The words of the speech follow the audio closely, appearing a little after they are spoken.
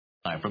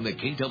Live from the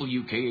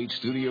KWKH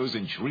studios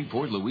in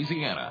Shreveport,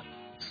 Louisiana,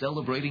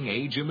 celebrating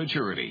age and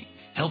maturity,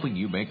 helping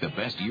you make the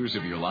best years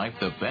of your life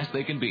the best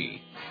they can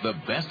be, the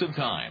best of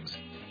times.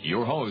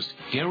 Your host,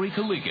 Gary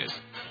Calligas.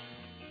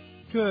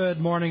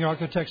 Good morning,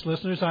 Architects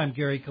listeners. I'm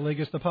Gary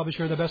Calligas, the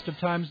publisher of the Best of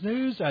Times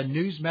News, a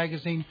news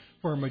magazine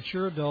for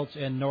mature adults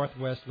in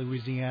Northwest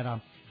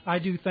Louisiana. I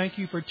do thank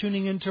you for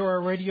tuning into our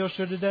radio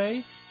show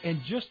today.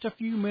 In just a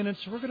few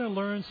minutes, we're going to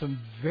learn some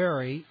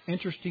very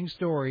interesting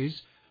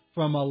stories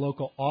from a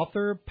local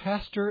author,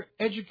 pastor,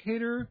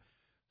 educator,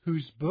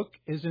 whose book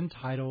is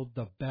entitled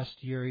The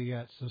Best Year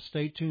Yet. So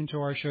stay tuned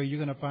to our show.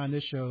 You're going to find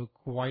this show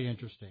quite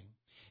interesting.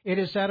 It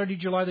is Saturday,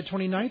 July the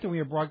 29th, and we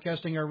are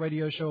broadcasting our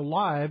radio show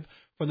live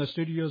from the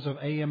studios of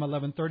AM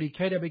 1130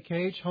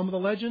 KWKH, home of the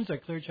legends,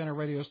 at Clear Channel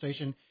radio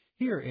station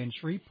here in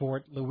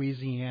Shreveport,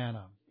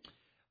 Louisiana.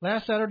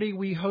 Last Saturday,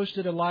 we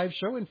hosted a live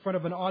show in front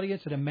of an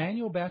audience at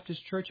Emmanuel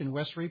Baptist Church in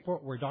West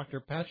Shreveport, where Dr.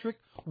 Patrick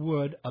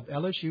Wood of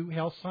LSU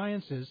Health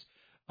Sciences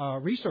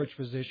research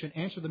physician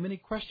answered the many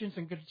questions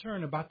and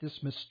concern about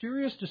this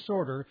mysterious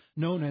disorder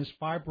known as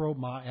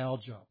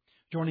fibromyalgia.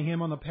 Joining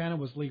him on the panel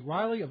was Lee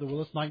Riley of the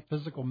Willis Knight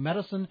Physical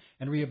Medicine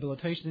and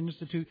Rehabilitation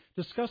Institute,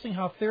 discussing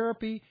how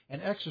therapy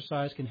and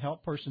exercise can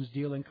help persons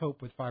deal and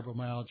cope with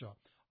fibromyalgia.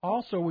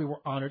 Also, we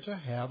were honored to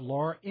have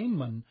Laura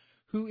Ingman,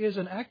 who is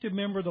an active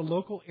member of the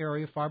local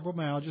area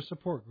fibromyalgia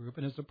support group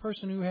and is a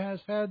person who has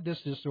had this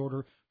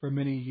disorder for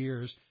many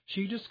years.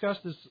 She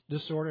discussed this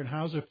disorder and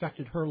how it's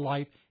affected her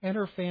life and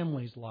her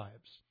family's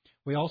lives.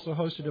 We also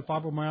hosted a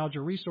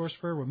fibromyalgia resource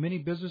fair with many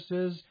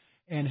businesses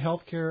and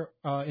healthcare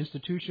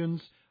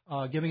institutions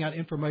giving out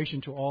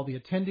information to all the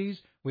attendees.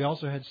 We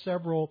also had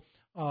several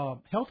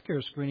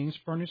healthcare screenings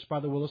furnished by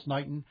the Willis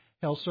Knighton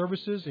Health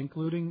Services,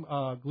 including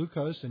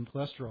glucose and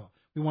cholesterol.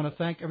 We want to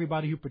thank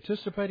everybody who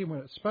participated. We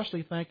want to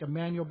especially thank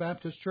Emmanuel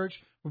Baptist Church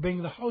for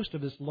being the host of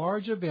this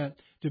large event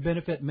to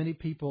benefit many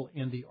people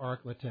in the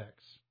Arklatex.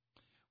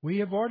 We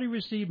have already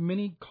received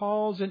many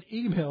calls and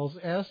emails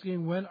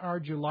asking when our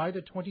July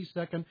the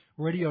 22nd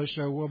radio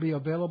show will be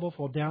available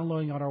for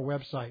downloading on our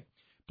website.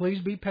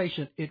 Please be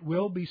patient. It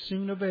will be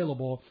soon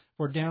available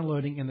for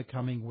downloading in the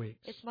coming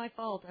weeks. It's my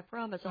fault. I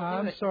promise.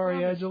 I'm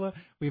sorry, Angela.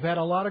 We've had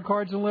a lot of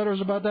cards and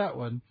letters about that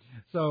one.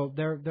 So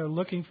they're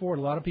looking forward.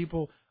 A lot of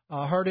people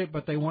heard it,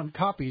 but they want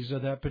copies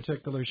of that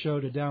particular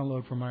show to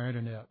download from our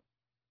Internet.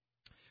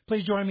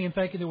 Please join me in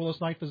thanking the Willis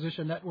Knight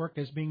Physician Network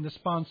as being the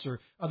sponsor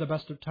of the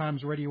Best of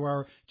Times Radio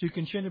Hour to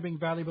continue to bring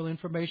valuable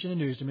information and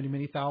news to many,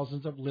 many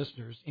thousands of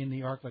listeners in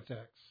the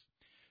Arklatex.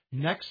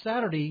 Next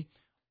Saturday,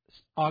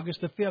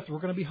 August the 5th, we're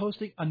going to be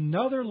hosting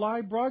another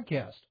live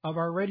broadcast of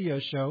our radio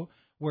show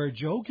where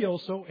Joe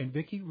Gilso and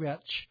Vicki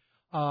Retch,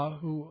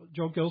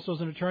 Joe Gilso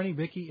is an attorney,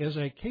 Vicki is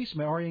a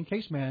RN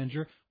case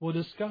manager, will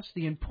discuss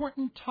the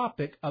important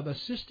topic of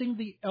assisting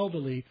the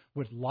elderly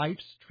with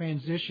life's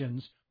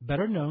transitions,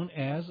 better known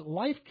as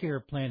life care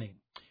planning.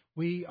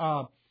 We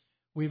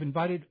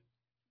invite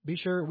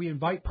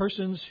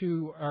persons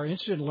who are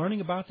interested in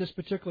learning about this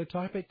particular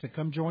topic to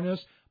come join us,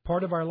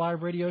 part of our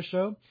live radio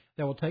show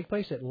that will take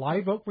place at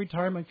Live Oak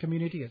Retirement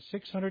Community at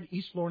 600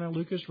 East Lorna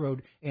Lucas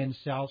Road in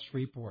South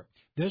Shreveport.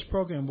 This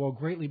program will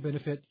greatly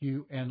benefit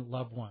you and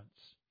loved ones.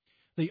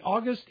 The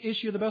August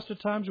issue of the Best of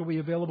Times will be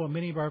available in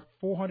many of our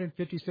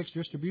 456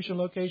 distribution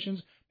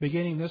locations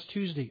beginning this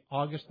Tuesday,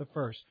 August the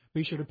 1st.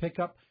 Be sure to pick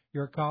up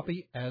your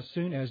copy as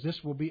soon as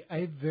this will be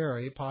a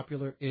very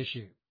popular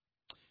issue.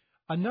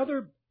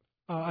 Another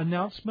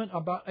announcement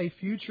about a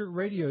future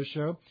radio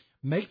show.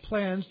 Make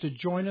plans to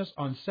join us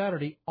on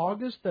Saturday,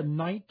 August the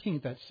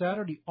 19th. That's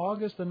Saturday,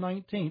 August the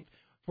 19th,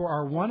 for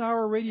our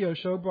 1-hour radio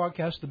show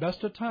broadcast, The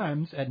Best of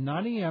Times, at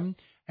 9 a.m.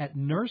 at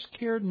Nurse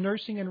Care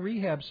Nursing and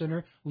Rehab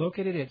Center,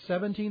 located at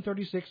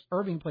 1736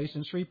 Irving Place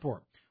in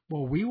Shreveport.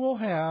 Well, we will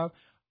have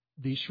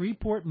the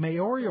Shreveport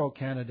mayoral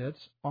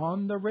candidates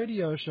on the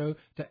radio show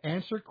to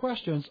answer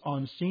questions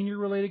on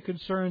senior-related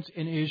concerns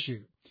and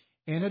issues.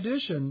 In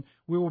addition,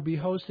 we will be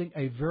hosting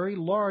a very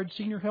large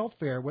senior health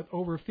fair with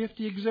over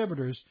 50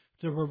 exhibitors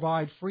to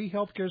provide free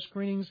healthcare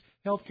screenings,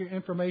 healthcare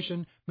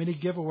information, many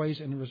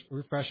giveaways, and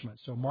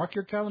refreshments. So mark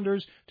your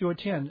calendars to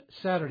attend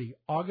Saturday,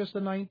 August the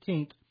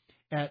 19th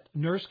at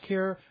Nurse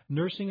Care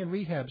Nursing and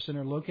Rehab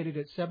Center, located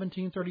at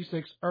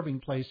 1736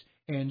 Irving Place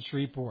in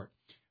Shreveport.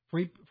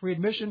 Free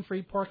admission,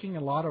 free parking,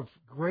 a lot of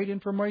great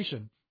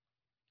information.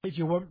 If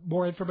you want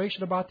more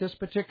information about this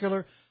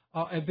particular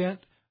event,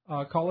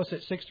 call us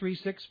at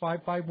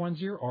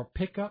 636-5510 or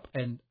pick up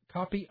a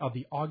copy of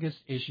the August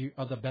issue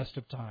of the Best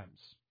of Times.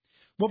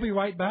 We'll be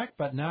right back,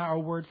 but now a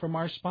word from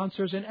our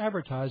sponsors and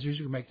advertisers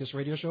who make this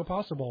radio show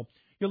possible.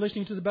 You're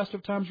listening to the Best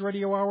of Times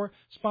Radio Hour,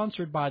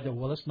 sponsored by the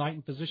Willis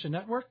Knighton Physician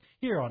Network,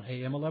 here on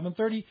AM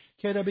 1130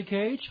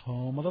 KWKH,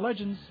 home of the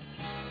legends.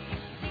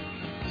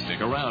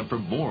 Stick around for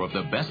more of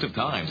the Best of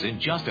Times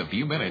in just a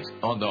few minutes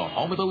on the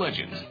home of the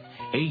legends,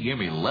 AM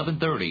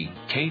 1130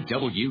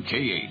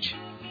 KWKH.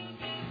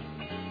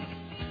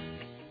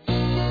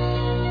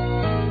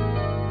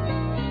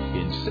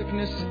 In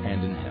sickness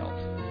and in health.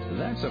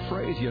 That's a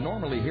phrase you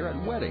normally hear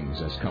at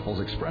weddings as couples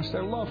express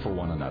their love for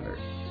one another.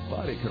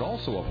 but it could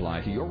also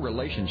apply to your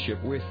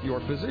relationship with your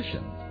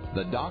physician.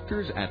 The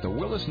doctors at the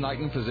Willis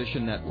Knighton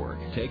Physician Network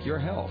take your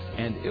health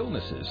and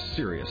illnesses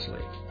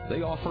seriously.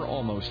 They offer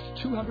almost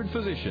 200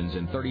 physicians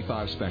in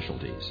 35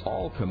 specialties,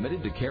 all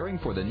committed to caring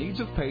for the needs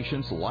of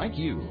patients like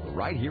you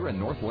right here in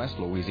Northwest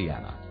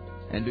Louisiana.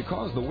 And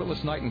because the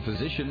Willis Knighton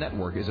Physician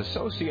Network is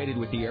associated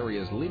with the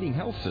area's leading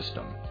health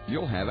system,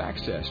 you'll have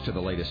access to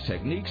the latest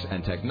techniques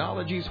and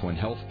technologies when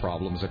health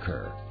problems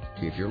occur.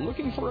 If you're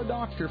looking for a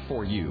doctor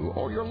for you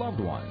or your loved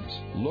ones,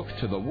 look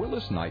to the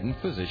Willis Knighton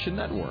Physician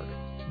Network.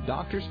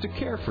 Doctors to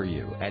care for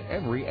you at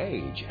every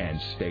age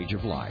and stage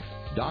of life.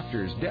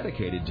 Doctors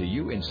dedicated to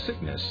you in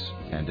sickness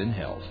and in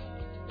health.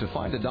 To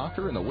find a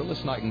doctor in the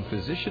Willis Knighton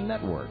Physician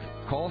Network,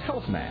 call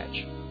Health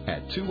Match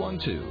at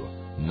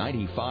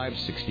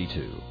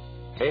 212-9562.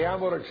 Hey,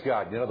 I'm Willard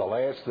Scott. You know, the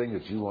last thing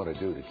that you want to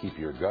do to keep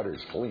your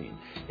gutters clean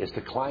is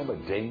to climb a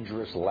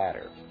dangerous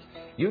ladder.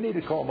 You need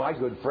to call my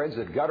good friends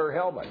at Gutter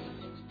Helmet.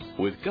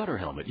 With Gutter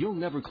Helmet, you'll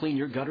never clean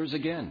your gutters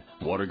again.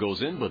 Water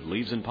goes in, but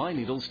leaves and pine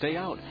needles stay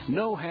out.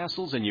 No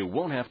hassles, and you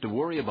won't have to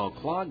worry about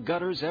clogged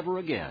gutters ever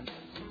again.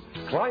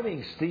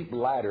 Climbing steep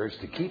ladders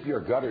to keep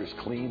your gutters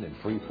clean and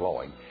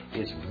free-flowing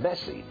is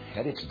messy,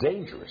 and it's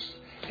dangerous.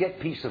 Get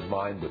peace of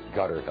mind with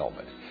Gutter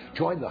Helmet.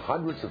 Join the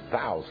hundreds of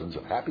thousands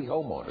of happy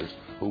homeowners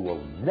who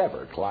will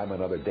never climb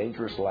another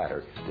dangerous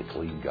ladder to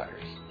clean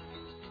gutters.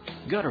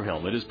 Gutter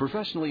Helmet is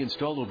professionally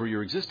installed over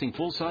your existing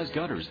full-size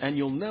gutters, and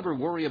you'll never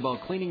worry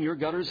about cleaning your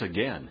gutters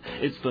again.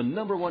 It's the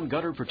 #1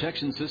 gutter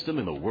protection system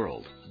in the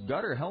world.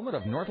 Gutter Helmet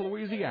of North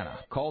Louisiana.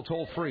 Call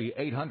toll-free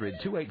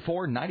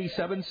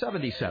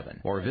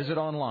 800-284-9777 or visit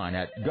online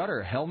at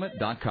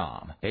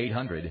gutterhelmet.com.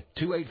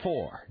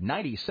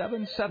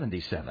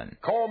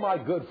 800-284-9777. Call my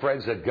good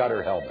friends at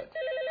Gutter Helmet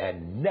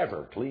and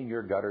never clean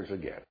your gutters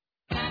again.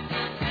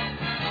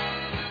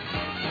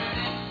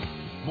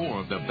 More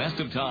of the best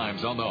of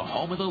times on the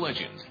home of the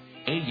legends.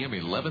 AM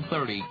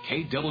 1130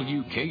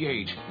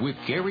 KWKH with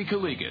Gary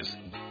Calligas.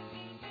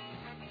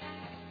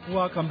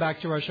 Welcome back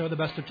to our show, The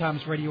Best of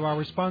Times Radio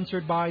Hour,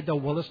 sponsored by the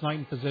Willis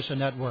Knighton Physician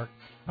Network.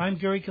 I'm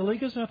Gary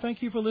Calligas, and I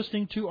thank you for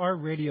listening to our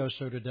radio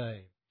show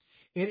today.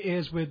 It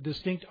is with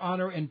distinct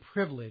honor and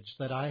privilege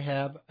that I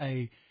have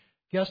a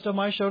guest on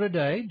my show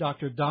today,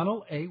 Dr.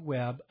 Donald A.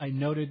 Webb, a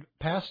noted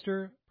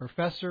pastor,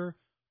 professor,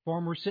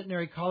 former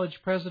Centenary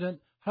College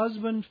president,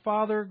 husband,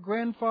 father,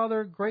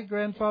 grandfather,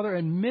 great-grandfather,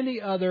 and many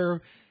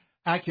other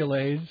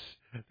accolades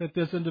that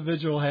this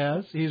individual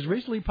has. He's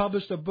recently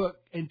published a book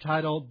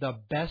entitled The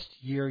Best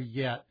Year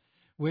Yet,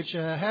 which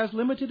has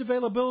limited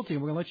availability,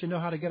 and we're going to let you know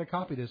how to get a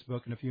copy of this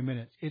book in a few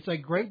minutes. It's a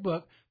great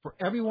book for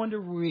everyone to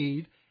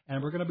read,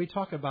 and we're going to be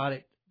talking about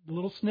it,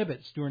 little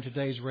snippets during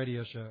today's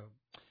radio show.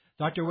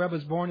 Dr. Webb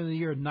was born in the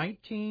year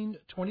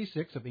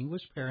 1926 of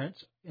English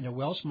parents in a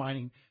Welsh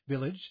mining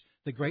village.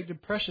 The Great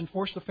Depression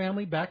forced the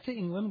family back to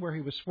England, where he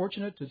was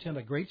fortunate to attend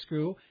a great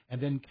school and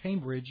then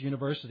Cambridge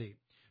University.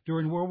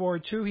 During World War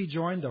II, he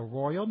joined the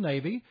Royal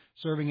Navy,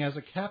 serving as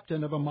a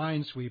captain of a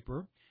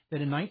minesweeper.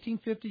 Then in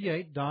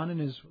 1958, Don and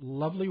his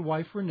lovely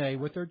wife Renee,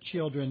 with their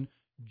children,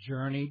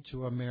 journeyed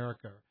to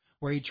America,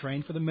 where he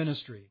trained for the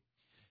ministry.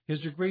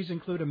 His degrees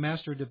include a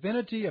Master of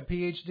Divinity, a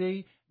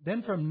Ph.D.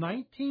 Then from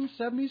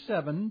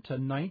 1977 to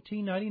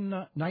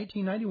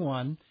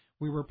 1991,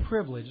 we were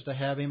privileged to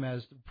have him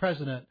as the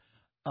president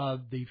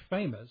of the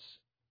famous,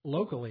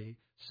 locally,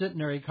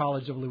 Centenary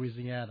College of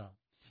Louisiana.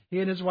 He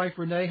and his wife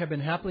Renee have been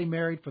happily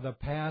married for the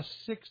past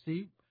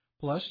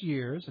 60-plus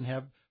years and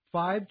have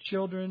 5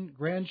 children,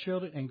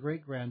 grandchildren, and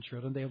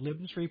great-grandchildren. They have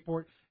lived in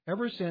Shreveport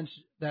ever since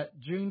that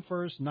June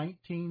 1st,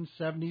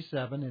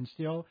 1977, and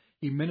still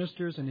he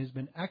ministers and has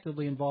been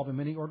actively involved in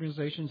many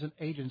organizations and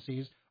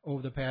agencies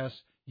over the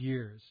past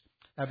years.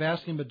 I've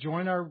asked him to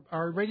join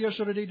our radio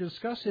show today to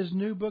discuss his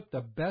new book,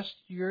 The Best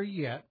Year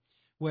Yet,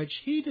 which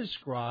he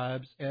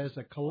describes as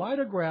a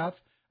kaleidograph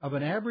of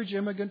an average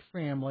immigrant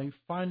family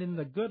finding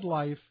the good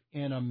life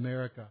in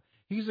America.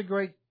 He's a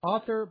great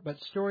author, but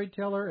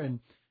storyteller, and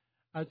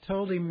I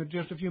told him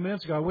just a few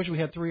minutes ago, I wish we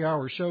had a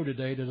 3-hour show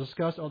today to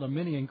discuss all the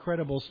many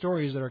incredible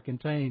stories that are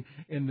contained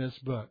in this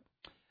book.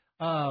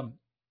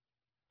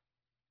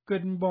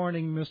 Good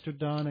morning, Mr.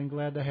 Don, and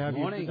glad to have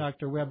you,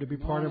 Dr. Webb, to be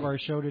part of our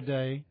show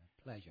today.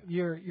 Pleasure.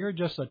 You're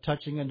just a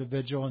touching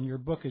individual, and your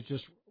book is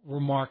just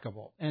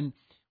remarkable. And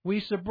we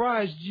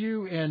surprised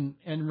you and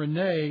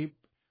Renee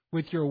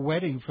with your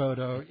wedding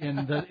photo in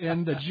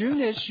the June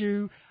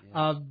issue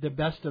of The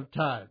Best of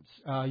Times.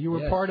 You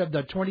were part of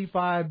the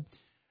 25,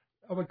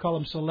 I would call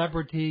them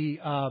celebrity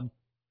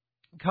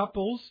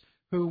couples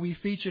who we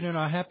featured in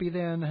our Happy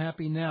Then,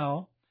 Happy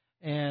Now.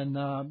 And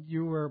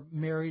you were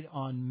married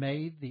on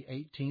May the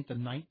 18th of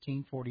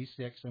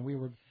 1946, and we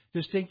were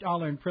distinct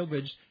honor and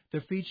privilege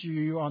to feature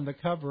you on the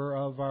cover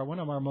of one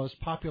of our most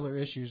popular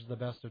issues of The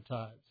Best of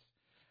Times.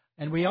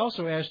 And we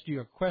also asked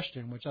you a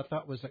question, which I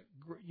thought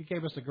you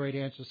gave us a great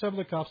answer.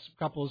 Several of the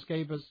couples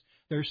gave us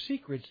their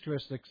secrets to a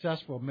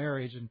successful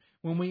marriage. And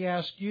when we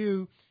asked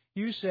you,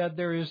 you said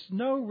there is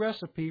no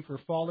recipe for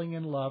falling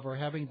in love or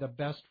having the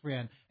best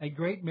friend. A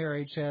great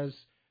marriage has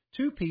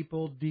two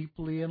people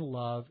deeply in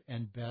love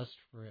and best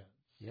friends.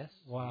 Yes.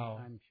 Wow.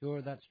 I'm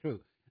sure that's true.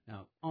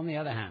 Now, on the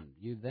other hand,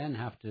 you then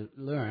have to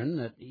learn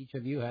that each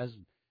of you has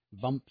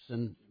bumps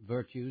and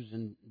virtues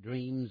and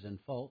dreams and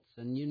faults,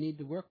 and you need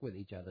to work with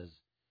each other's,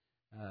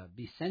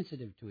 be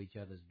sensitive to each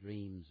other's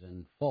dreams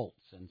and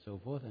faults and so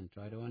forth, and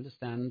try to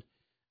understand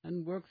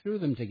and work through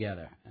them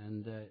together.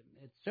 And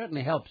it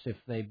certainly helps if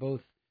they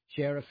both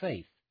share a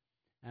faith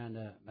and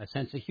a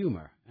sense of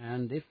humor,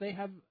 and if they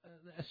have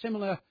a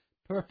similar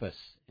purpose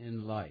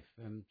in life,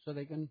 so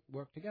they can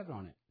work together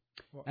on it.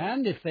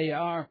 And if they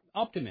are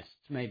optimists,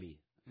 maybe,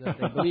 that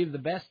they believe the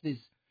best is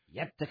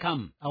yet to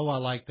come. Oh, I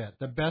like that.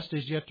 The best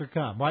is yet to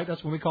come, right?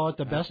 That's when we call it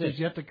the best is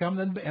yet to come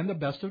and the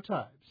best of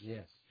times.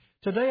 Yes.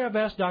 Today I've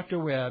asked Dr.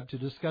 Webb to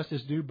discuss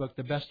his new book,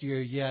 The Best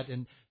Year Yet,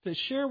 and to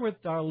share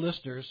with our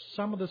listeners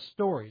some of the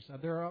stories.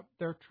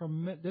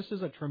 This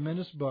is a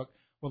tremendous book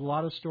with a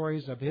lot of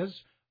stories of his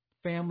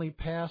family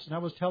past. And I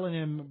was telling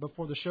him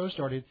before the show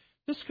started,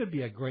 this could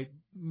be a great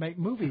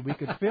movie we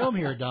could film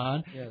here,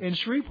 Don, Yes. in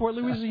Shreveport,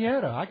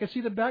 Louisiana. I could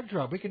see the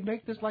backdrop. We could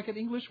make this like an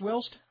English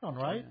Welsh town,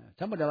 right?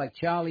 Somebody like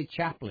Charlie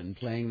Chaplin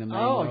playing the main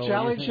Oh, role.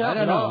 Charlie Chaplin. I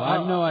don't know. I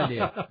have no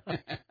idea.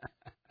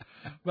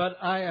 But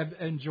I have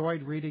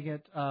enjoyed reading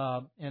it,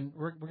 and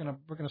we're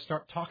gonna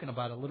start talking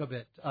about it a little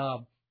bit.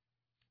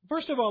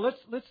 First of all,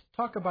 let's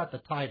talk about the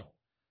title,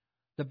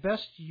 The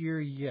Best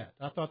Year Yet.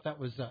 I thought that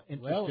was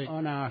interesting. Well,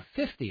 on our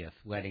 50th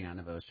wedding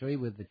anniversary,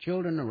 with the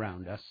children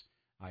around us,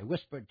 I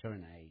whispered to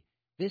Renee,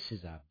 "This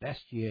is our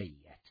best year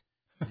yet."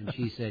 And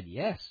she said,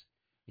 "Yes,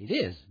 it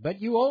is, but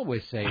you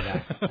always say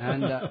that."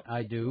 And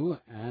I do,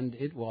 and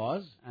it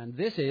was, and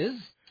this is,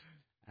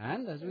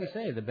 and as we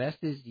say, the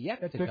best is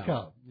yet to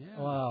come. Yeah.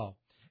 Wow.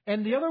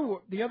 And the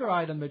other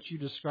item that you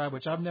described,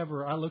 which I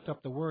looked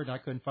up the word and I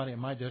couldn't find it in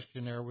my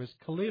dictionary, was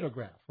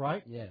kaleidograph,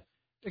 right? Yes.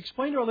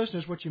 Explain to our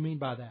listeners what you mean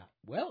by that.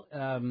 Well,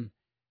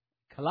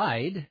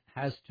 collide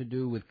has to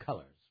do with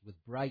colors, with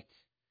bright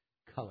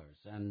colors,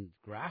 and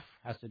graph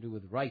has to do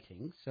with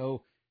writing.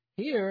 So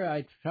here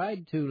I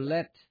tried to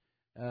let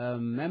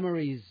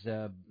memories,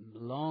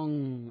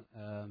 long,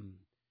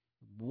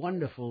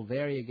 wonderful,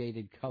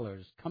 variegated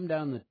colors come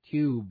down the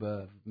tube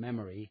of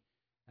memory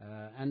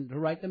and to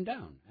write them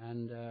down.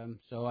 And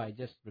so I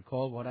just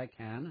recall what I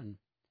can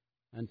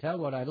and tell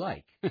what I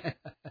like.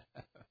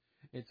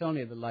 It's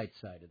only the light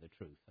side of the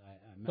truth.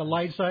 The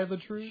light side of the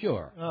truth?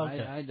 Sure.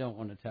 Okay. I don't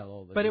want to tell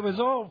all the But it details. was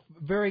all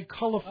very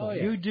colorful. Oh,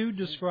 yeah. You do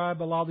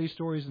describe a lot of these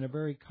stories in a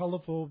very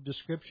colorful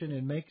description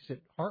and makes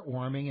it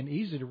heartwarming and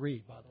easy to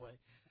read, by the way.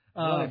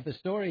 Well, if the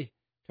story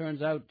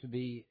turns out to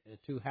be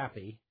too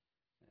happy,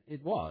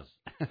 it was.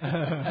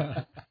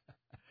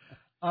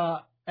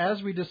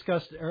 As we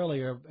discussed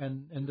earlier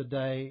in the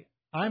day,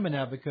 I'm an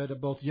advocate of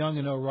both young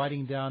and old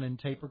writing down and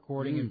tape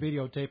recording and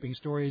videotaping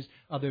stories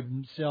of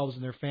themselves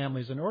and their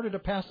families in order to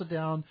pass it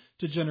down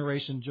to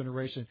generation to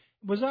generation.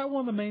 Was that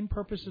one of the main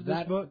purposes of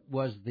this book? That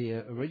was the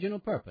original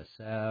purpose,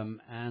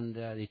 and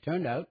it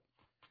turned out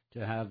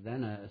to have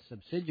then a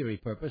subsidiary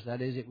purpose.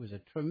 That is, it was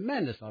a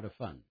tremendous lot of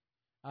fun.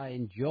 I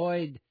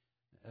enjoyed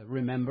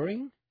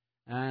remembering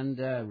and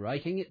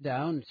writing it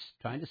down,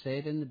 trying to say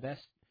it in the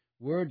best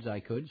words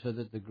I could so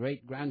that the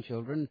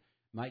great-grandchildren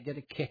might get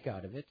a kick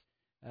out of it.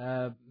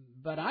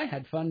 But I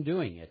had fun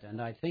doing it,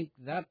 and I think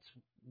that's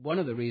one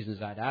of the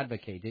reasons I'd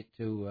advocate it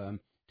to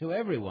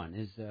everyone,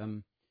 is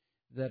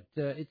that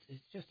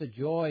it's just a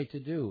joy to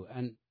do.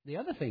 And the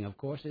other thing, of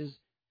course, is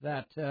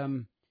that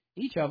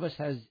each of us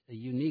has a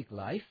unique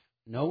life.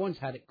 No one's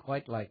had it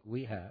quite like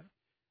we have.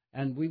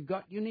 And we've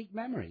got unique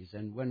memories,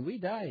 and when we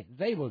die,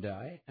 they will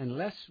die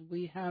unless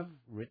we have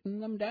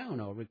written them down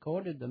or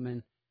recorded them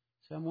in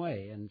some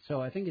way. And so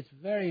I think it's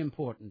very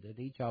important that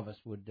each of us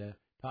would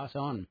pass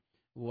on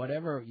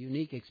whatever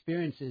unique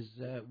experiences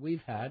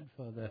we've had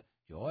for the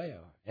joy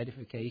or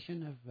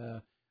edification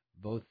of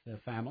both the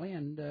family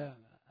and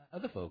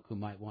other folk who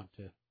might want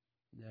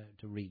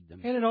to read them.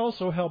 And it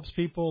also helps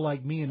people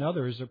like me and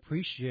others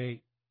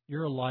appreciate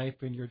your life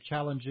and your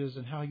challenges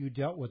and how you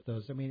dealt with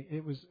those. I mean,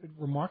 it was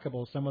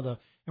remarkable, some of the,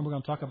 and we're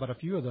going to talk about a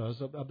few of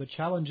those, of the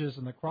challenges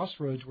and the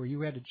crossroads where you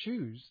had to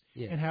choose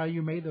and how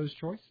you made those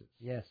choices.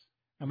 Yes.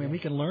 I mean, we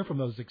can learn from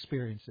those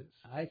experiences.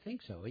 I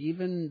think so,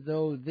 even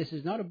though this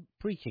is not a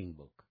preaching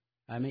book.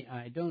 I mean,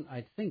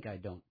 I think I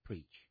don't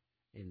preach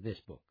in this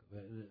book.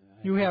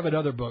 You have in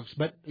other books,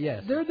 but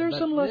yes, there's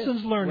some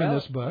lessons learned in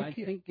this book. I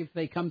think if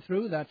they come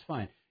through, that's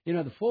fine. You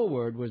know, the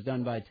foreword was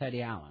done by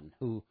Teddy Allen,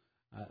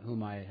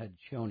 whom I had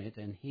shown it,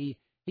 and he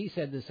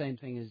said the same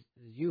thing as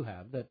you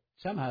have, that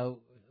somehow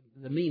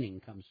the meaning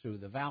comes through,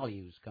 the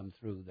values come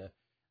through,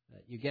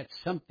 you get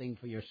something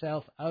for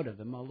yourself out of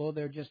them, although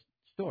they're just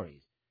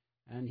stories.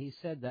 And he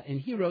said that, and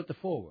he wrote the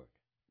foreword.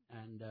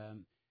 And,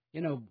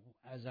 you know,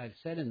 as I've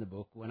said in the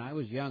book, when I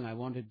was young, I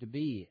wanted to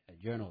be a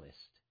journalist,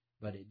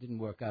 but it didn't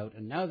work out.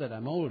 And now that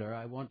I'm older,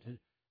 I want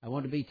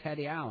to be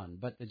Teddy Allen,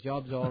 but the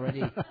job's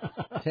already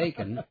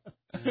taken.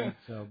 And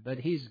so, but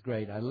he's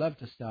great. I love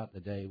to start the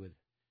day with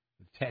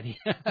Teddy.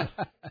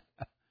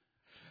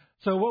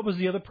 So what was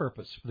the other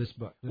purpose for this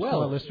book? Let's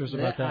tell our listeners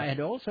about that. I had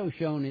also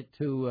shown it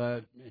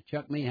to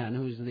Chuck Meehan,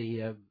 who's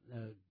the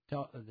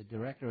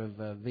director of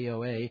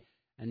VOA,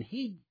 and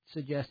he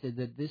suggested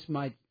that this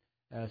might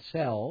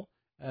sell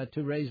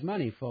to raise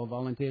money for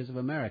Volunteers of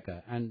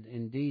America. And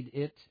indeed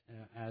it,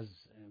 as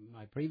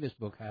my previous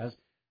book has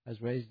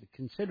raised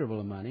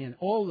considerable money, and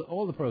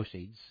all the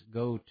proceeds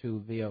go to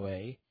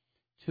VOA,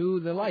 to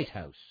the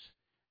Lighthouse.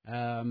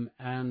 And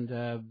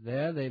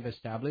there they've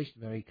established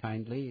very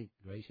kindly,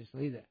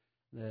 graciously,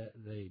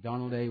 the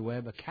Donald A.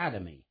 Webb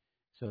Academy,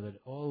 so that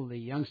all the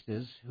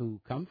youngsters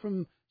who come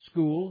from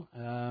school,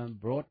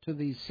 brought to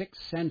these 6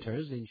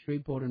 centers in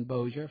Shreveport and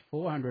Bossier,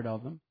 400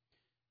 of them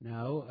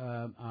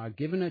now, are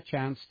given a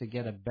chance to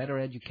get a better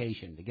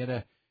education, to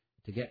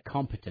get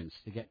competence,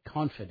 to get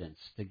confidence,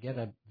 to get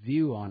a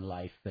view on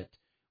life that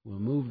will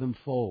move them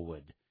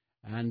forward.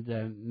 And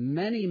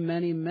many,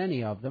 many,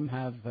 many of them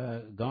have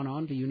gone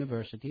on to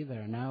university.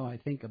 There are now, I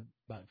think,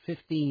 about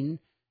 15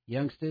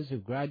 youngsters who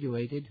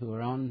graduated who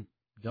are on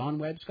Don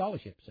Webb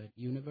scholarships at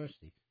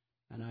university.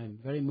 And I'm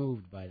very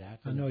moved by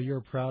that. I know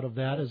you're proud of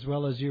that, as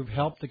well as you've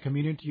helped the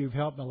community. You've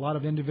helped a lot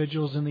of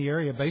individuals in the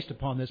area based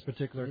upon this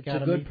particular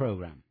academy. It's a good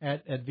program.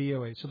 At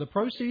VOA. So the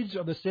proceeds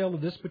of the sale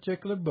of this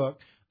particular book,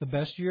 The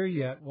Best Year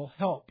Yet, will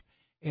help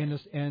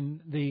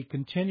in the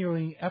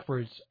continuing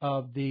efforts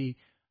of the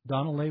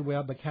Donald A.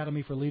 Webb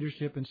Academy for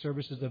Leadership and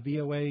Services of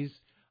VOA's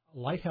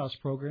Lighthouse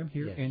program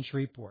here in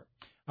Shreveport.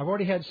 I've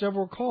already had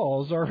several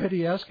calls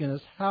already asking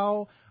us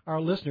how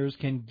our listeners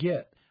can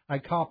get a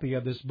copy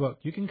of this book.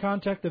 You can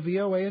contact the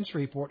VOA in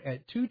Shreveport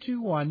at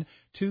 221-2669.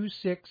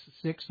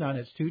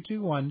 It's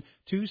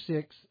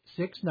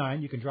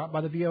 221-2669. You can drop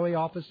by the VOA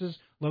offices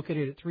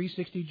located at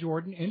 360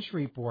 Jordan in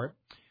Shreveport.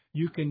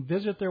 You can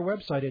visit their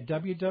website at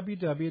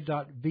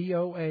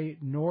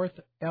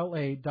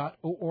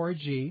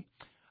www.voanorthla.org.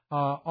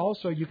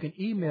 Also, you can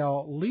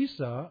email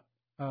Lisa,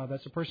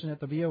 that's a person at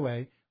the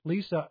VOA,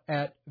 Lisa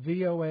at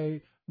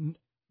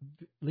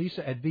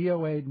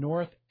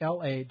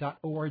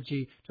voanorthla.org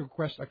to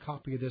request a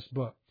copy of this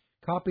book.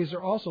 Copies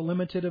are also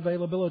limited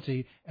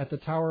availability at the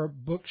Tower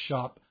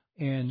Bookshop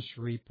in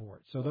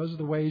Shreveport. So those are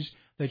the ways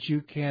that you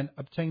can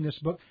obtain this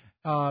book.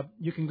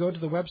 You can go to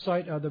the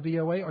website of the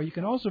VOA, or you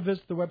can also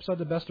visit the website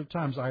The Best of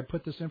Times. I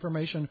put this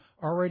information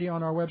already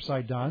on our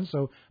website, Don,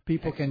 so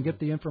people can get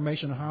the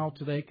information on how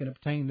they can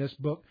obtain this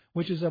book,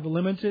 which is of a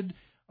limited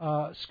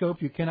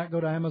scope. You cannot go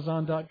to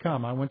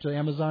Amazon.com. I went to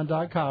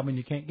Amazon.com, and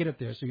you can't get it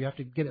there, so you have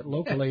to get it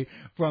locally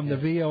from the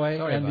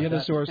VOA and the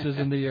other sources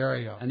in the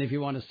area. And if you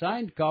want a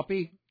signed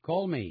copy,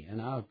 call me,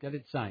 and I'll get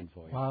it signed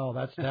for you. Wow,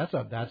 that's a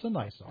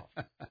nice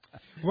offer.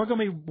 We're going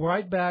to be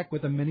right back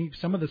with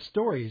some of the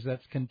stories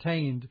that's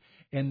contained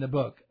in the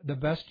book, The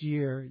Best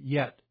Year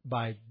Yet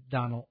by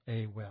Donald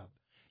A. Webb.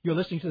 You're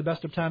listening to the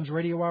Best of Times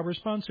Radio Hour,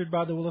 sponsored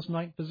by the Willis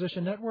Knighton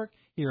Physician Network,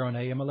 here on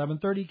AM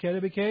 1130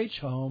 KWKH,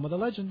 home of the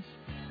legends.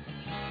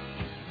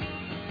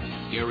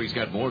 Gary's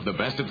got more of the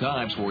Best of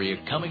Times for you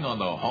coming on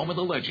the home of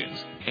the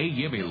legends,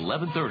 AM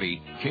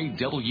 1130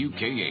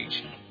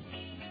 KWKH.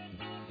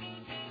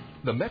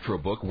 The Metro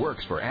Book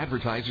works for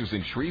advertisers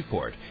in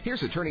Shreveport.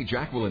 Here's attorney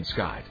Jacqueline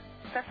Scott.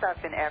 Since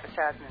I've been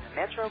advertising in the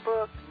Metro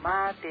Book,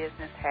 my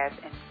business has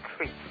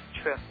increased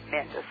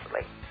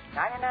tremendously.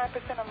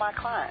 99% of my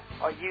clients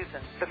are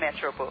using the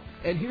Metro Book.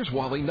 And here's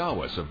Wally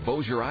Nawas of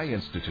Bossier Eye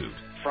Institute.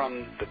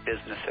 From the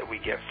business that we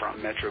get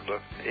from Metro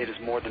Book, it is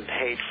more than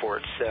paid for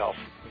itself.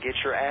 Get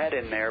your ad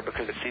in there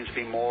because it seems to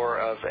be more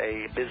of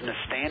a business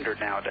standard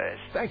nowadays.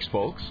 Thanks,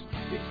 folks.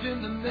 It's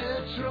in the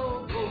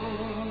Metro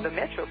Book. The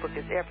Metro Book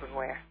is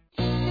everywhere.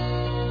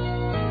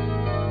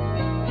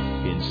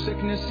 In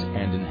sickness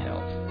and in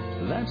health.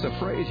 That's a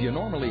phrase you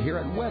normally hear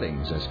at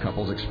weddings as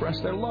couples express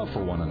their love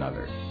for one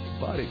another.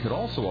 But it could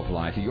also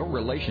apply to your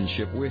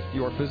relationship with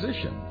your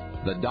physician.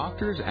 The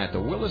doctors at the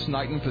Willis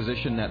Knighton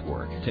Physician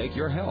Network take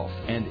your health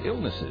and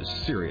illnesses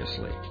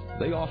seriously.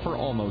 They offer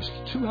almost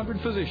 200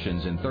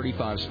 physicians in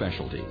 35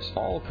 specialties,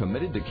 all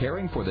committed to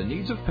caring for the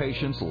needs of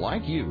patients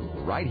like you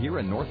right here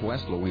in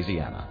Northwest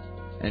Louisiana.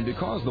 And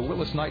because the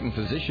Willis Knighton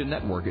Physician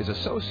Network is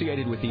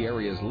associated with the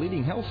area's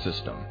leading health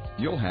system,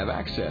 you'll have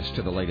access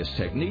to the latest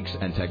techniques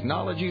and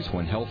technologies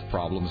when health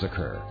problems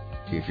occur.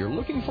 If you're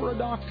looking for a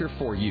doctor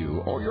for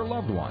you or your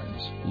loved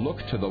ones,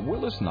 look to the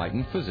Willis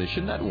Knighton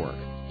Physician Network.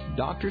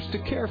 Doctors to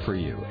care for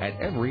you at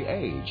every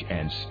age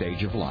and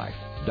stage of life.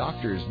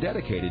 Doctors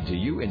dedicated to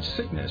you in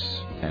sickness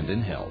and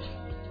in health.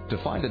 To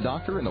find a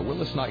doctor in the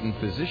Willis Knighton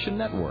Physician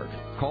Network,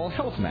 call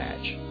Health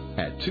Match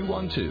at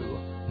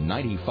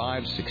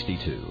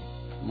 212-9562.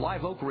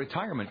 Live Oak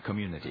Retirement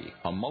Community,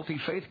 a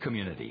multi-faith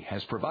community,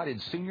 has provided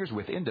seniors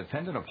with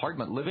independent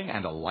apartment living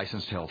and a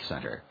licensed health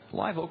center.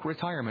 Live Oak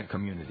Retirement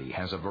Community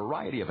has a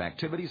variety of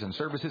activities and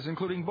services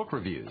including book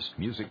reviews,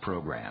 music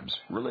programs,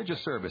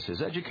 religious services,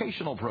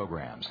 educational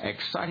programs,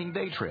 exciting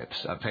day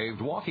trips, a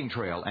paved walking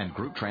trail, and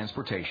group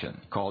transportation.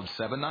 Call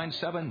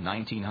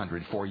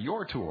 797-1900 for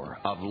your tour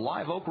of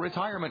Live Oak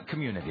Retirement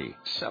Community.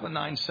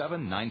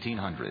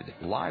 797-1900.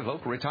 Live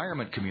Oak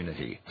Retirement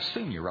Community,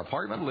 Senior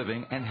Apartment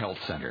Living and Health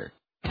Center.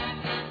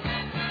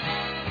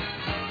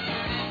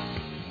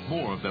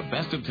 more of the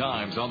best of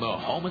times on the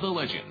home of the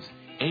legends.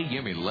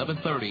 AM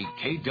 1130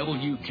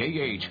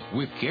 KWKH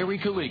with Gary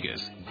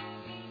Calligas.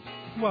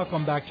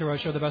 Welcome back to our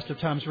show, The Best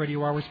of Times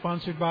Radio Hour,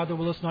 sponsored by the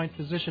Willis Knight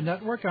Physician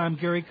Network. I'm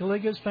Gary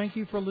Calligas. Thank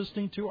you for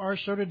listening to our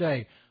show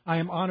today. I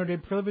am honored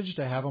and privileged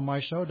to have on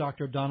my show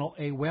Dr. Donald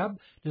A. Webb,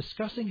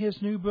 discussing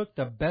his new book,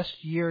 The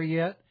Best Year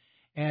Yet,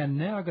 and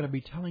now going to be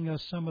telling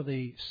us some of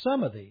the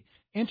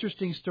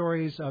interesting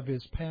stories of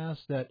his past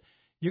that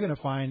you're going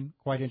to find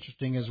quite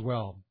interesting as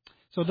well.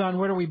 So, Don,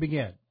 where do we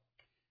begin?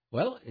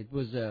 Well, it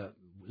was a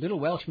little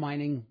Welsh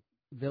mining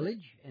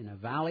village in a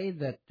valley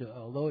that,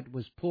 although it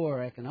was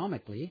poor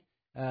economically,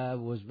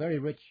 was very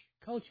rich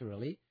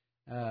culturally.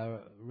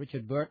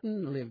 Richard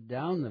Burton lived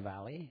down the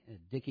valley,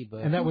 Dickie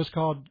Burton. And that was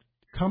called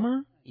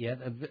Cummer? Yeah,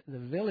 the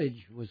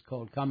village was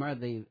called Cummer.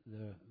 The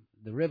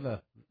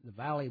river, the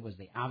valley was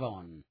the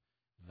Avon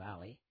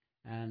Valley.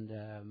 And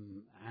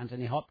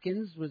Anthony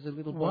Hopkins was a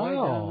little boy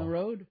down the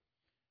road.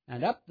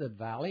 And up the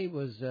valley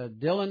was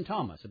Dylan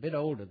Thomas, a bit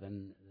older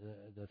than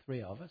the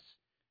three of us.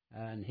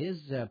 And his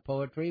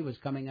poetry was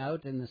coming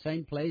out in the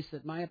same place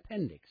that my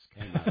appendix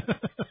came out.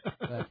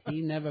 But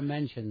he never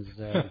mentions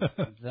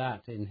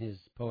that in his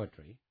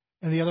poetry.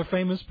 And the other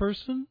famous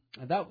person?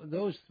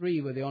 Those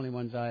three were the only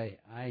ones I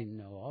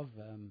know of.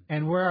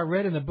 And where I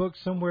read in the book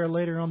somewhere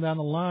later on down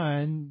the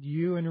line,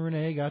 you and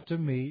Renee got to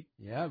meet.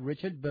 Yeah,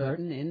 Richard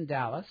Burton in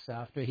Dallas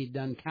after he'd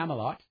done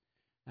Camelot.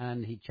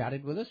 And he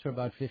chatted with us for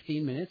about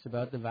 15 minutes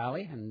about the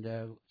valley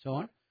and so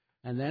on.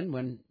 And then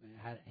when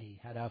he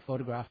had our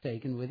photograph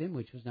taken with him,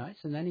 which was nice,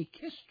 and then he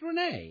kissed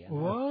Renee.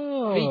 And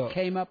Whoa! Feet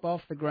came up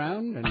off the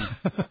ground, and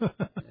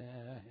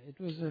it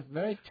was a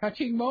very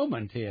touching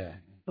moment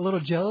here. A little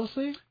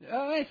jealousy?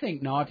 I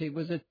think not. It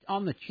was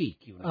on the cheek,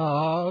 you know.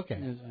 Oh, okay.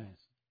 It was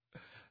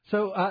nice.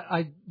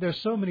 So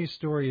there's so many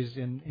stories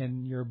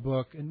in your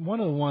book, and one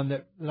of the one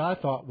that I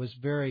thought was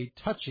very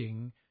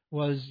touching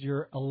was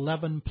your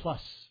 11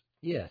 plus.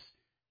 Yes.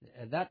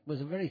 That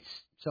was a very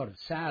sort of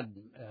sad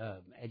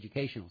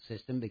educational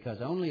system because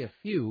only a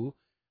few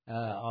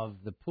of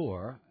the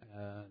poor,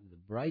 the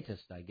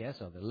brightest, I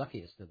guess, or the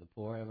luckiest of the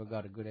poor ever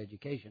got a good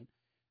education.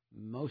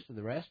 Most of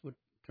the rest were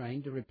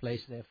trained to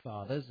replace their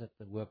fathers at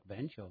the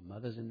workbench or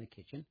mothers in the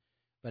kitchen.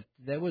 But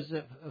there was,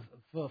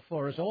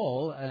 for us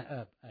all,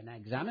 an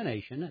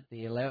examination at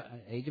the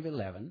age of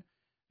 11.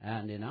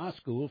 And in our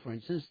school, for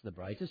instance, the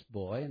brightest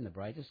boy and the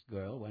brightest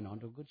girl went on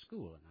to a good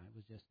school. And I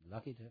was just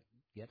lucky to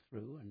get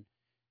through, and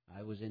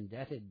I was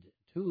indebted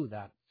to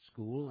that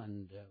school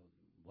and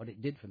what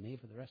it did for me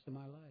for the rest of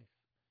my life.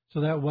 So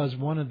that was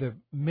one of the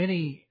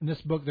many, in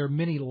this book, there are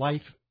many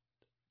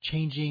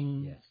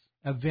life-changing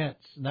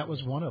events, and that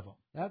was one of them.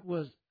 That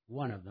was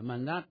one of them,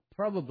 and that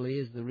probably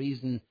is the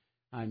reason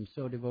I'm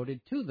so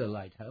devoted to the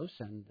Lighthouse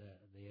and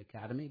the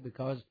Academy,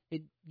 because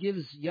it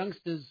gives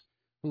youngsters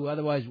who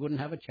otherwise wouldn't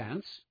have a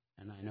chance,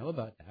 and I know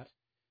about that,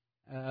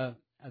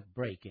 a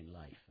break in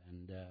life,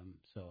 and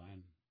so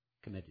I'm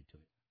committed to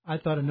it. I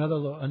thought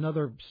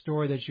another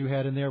story that you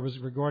had in there was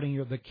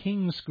regarding the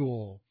King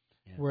School,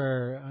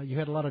 where you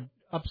had a lot of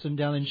ups and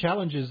downs and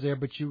challenges there,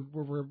 but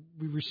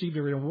we received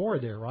a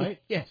reward there, right?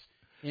 Yes.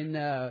 In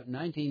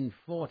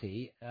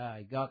 1940,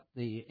 I got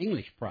the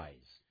English prize,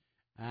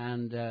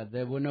 and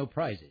there were no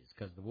prizes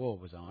because the war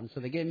was on, so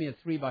they gave me a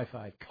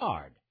 3x5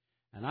 card,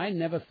 and I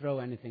never throw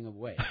anything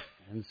away.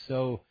 And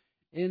so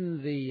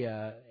in the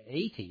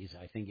 80s,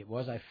 I think it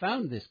was, I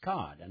found this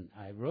card, and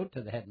I wrote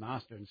to the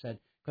headmaster and said,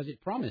 because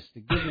it promised to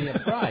give me a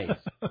prize.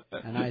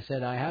 And I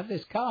said, I have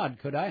this card.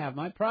 Could I have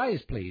my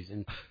prize, please?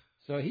 And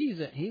so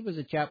he was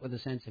a chap with a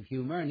sense of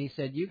humor, and he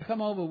said, you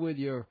come over with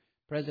your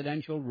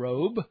presidential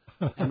robe,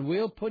 and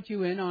we'll put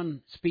you in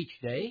on speech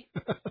day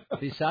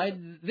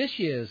beside this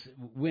year's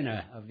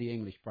winner of the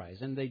English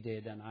prize. And they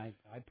did, and I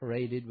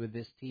paraded with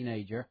this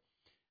teenager,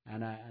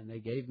 and they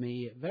gave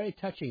me, very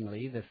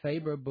touchingly, the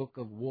Faber Book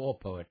of War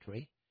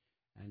Poetry.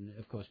 And,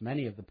 of course,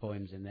 many of the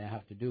poems in there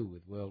have to do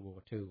with World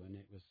War II, and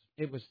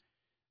it was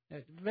a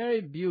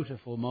very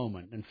beautiful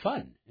moment and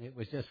fun. It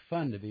was just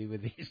fun to be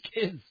with these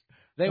kids.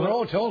 They were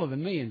all taller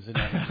than me,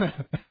 incidentally.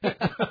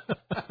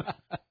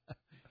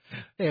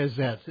 Is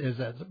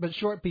that? But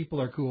short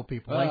people are cool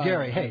people. Like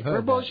Gary. Hey,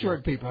 we're both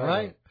short people,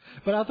 right?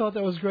 But I thought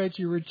that was great.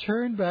 You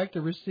returned back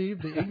to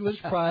receive the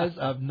English prize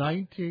of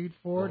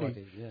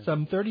 1940,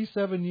 some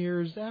 37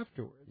 years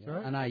afterwards,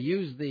 right? And I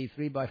used the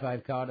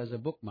 3x5 card as a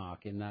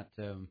bookmark in that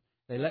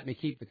they let me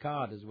keep the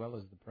card as well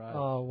as the prize.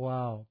 Oh,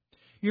 wow.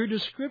 Your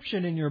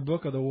description in your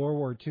book of the World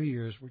War II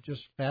years were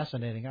just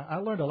fascinating. I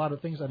learned a lot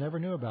of things I never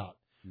knew about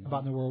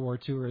the World War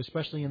II,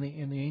 especially in the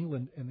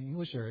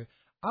English area.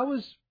 I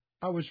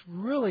was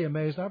really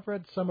amazed. I've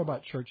read some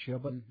about Churchill,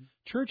 but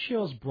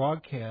Churchill's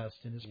broadcast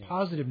and his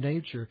positive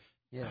nature,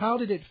 how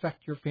did it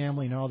affect your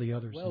family and all the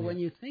others? Well, when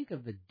you think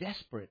of the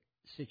desperate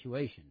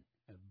situation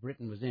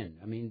Britain was in,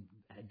 I mean,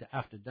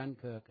 after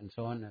Dunkirk and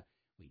so on,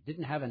 we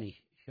didn't have any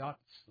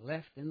shots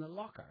left in the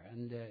locker,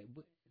 and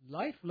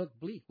life looked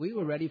bleak. We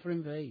were ready for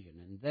invasion,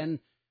 and then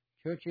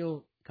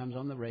Churchill comes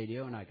on the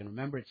radio, and I can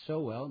remember it so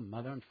well,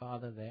 mother and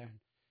father there,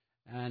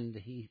 and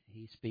he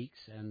speaks,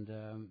 and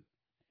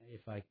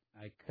if I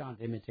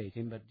can't imitate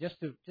him, but just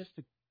to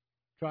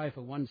try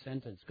for one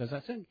sentence, because I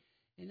think,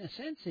 in a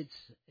sense,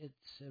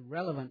 it's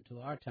relevant to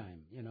our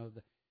time. You know,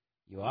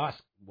 you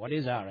ask, what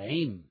is our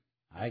aim?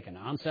 I can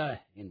answer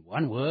in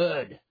one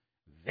word: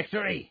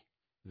 victory.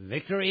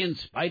 Victory in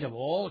spite of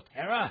all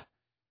terror.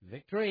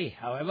 Victory,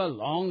 however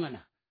long and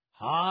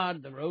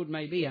hard the road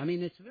may be. I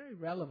mean, it's very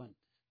relevant.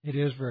 It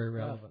is very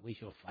relevant. We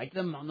shall fight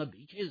them on the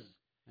beaches,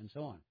 and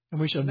so on. And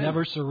we shall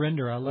never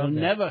surrender. I love that.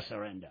 We'll never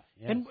surrender.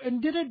 Yes.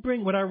 And did it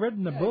bring, what I read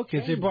in the book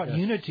is it brought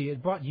unity.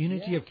 It brought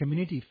unity of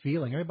community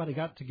feeling. Everybody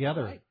got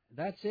together. Right.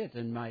 That's it.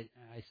 And I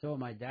saw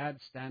my dad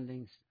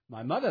standing.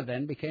 My mother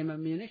then became a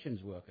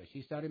munitions worker.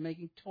 She started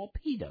making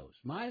torpedoes.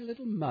 My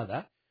little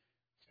mother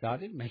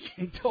started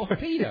making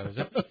torpedoes.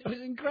 It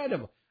was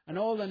incredible. And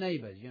all the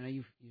neighbors, you know,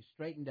 you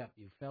straightened up.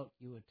 You felt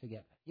you were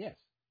together. Yes,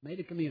 made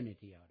a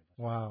community out of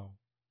it. Wow.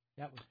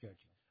 That was Churchill.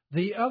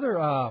 The other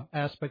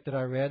aspect that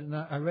I read, and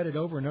I read it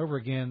over and over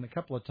again a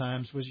couple of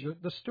times, was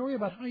the story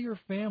about how your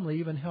family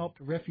even helped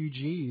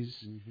refugees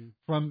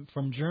from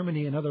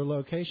Germany and other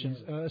locations,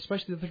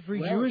 especially the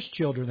three Jewish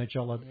children that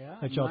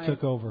y'all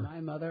took over. My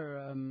mother,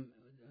 a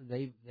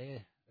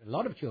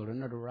lot of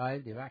children had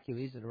arrived,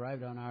 evacuees that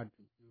arrived on our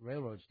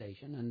railroad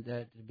station, and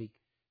to be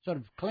sort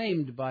of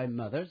claimed by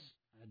mothers,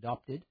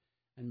 adopted.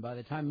 And by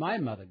the time my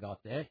mother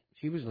got there,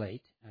 she was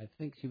late. I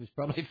think she was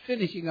probably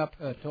finishing up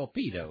her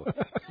torpedo.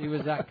 She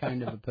was that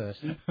kind of a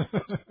person.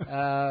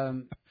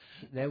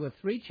 There were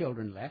 3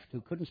 children left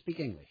who couldn't speak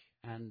English,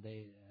 and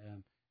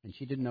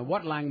she didn't know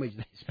what language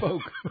they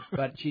spoke,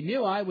 but she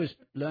knew I was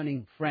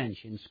learning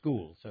French in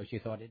school, so she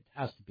thought it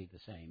has to be the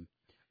same.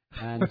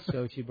 And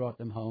so she brought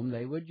them home.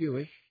 They were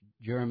Jewish,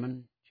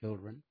 German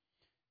children.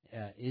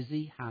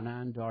 Izzy,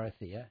 Hannah, and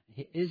Dorothea.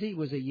 Izzy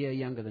was a year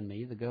younger than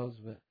me. The girls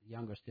were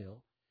younger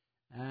still.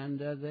 And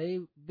they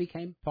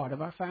became part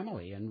of our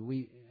family, and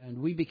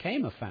we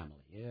became a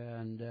family,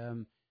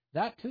 and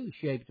that too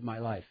shaped my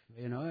life.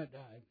 You know,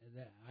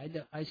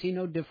 I see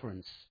no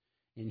difference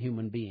in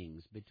human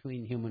beings,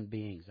 between human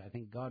beings. I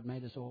think God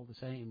made us all the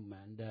same,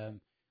 and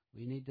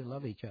we need to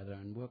love each other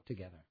and work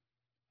together.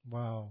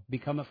 Wow,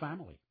 become a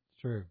family.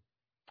 True.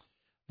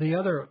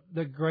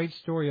 The great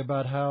story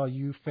about how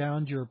you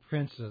found your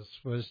princess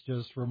was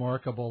just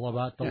remarkable,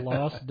 about the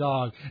lost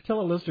dog. Tell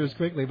the listeners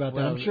quickly about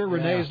that. I'm sure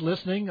Renee's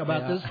listening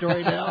about this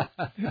story now.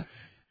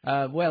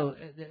 I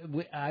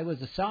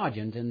was a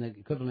sergeant in the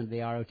equivalent of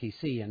the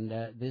ROTC, and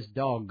this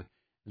dog,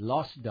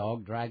 lost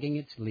dog, dragging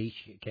its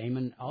leash, came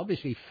and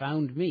obviously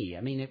found me.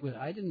 I mean,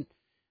 I didn't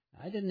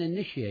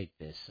initiate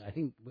this. I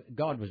think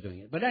God was doing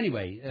it. But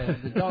anyway,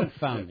 the dog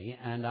found me,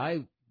 and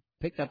I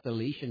picked up the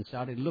leash and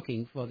started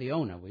looking for the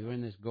owner. We were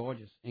in this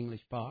gorgeous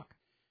English park,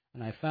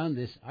 and I found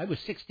this. I was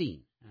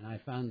 16, and I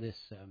found this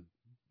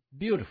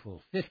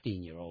beautiful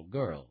 15-year-old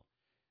girl,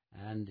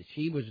 and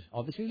she was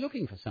obviously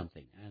looking for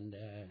something. And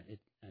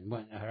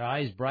when her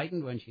eyes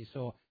brightened when she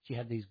saw, she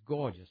had these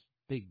gorgeous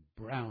big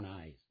brown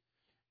eyes.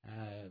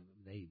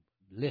 They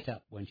lit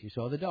up when she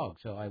saw the dog.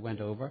 So I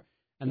went over,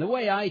 and the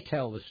way I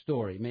tell the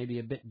story may be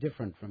a bit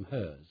different from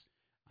hers.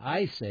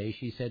 I say,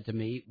 she said to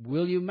me,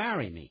 "Will you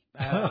marry me?"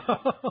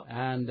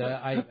 And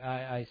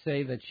I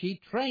say that she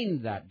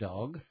trained that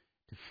dog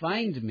to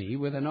find me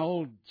with an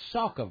old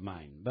sock of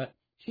mine, but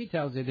she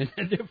tells it in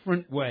a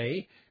different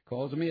way,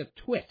 calls me a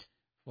twit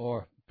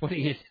for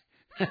putting it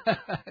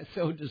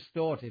so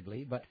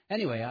distortively. But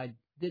anyway, I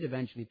did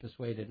eventually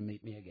persuade her to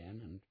meet me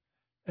again.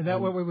 And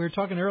that what we were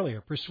talking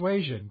earlier,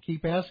 persuasion.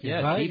 Keep asking,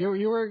 right?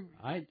 You were.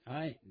 I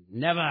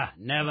never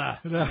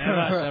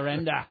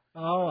surrender.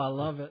 Oh, I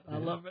love it. I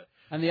love it.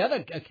 And the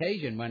other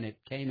occasion when it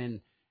came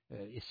in,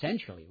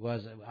 essentially,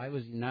 was I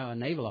was now a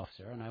naval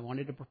officer, and I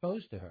wanted to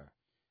propose to her.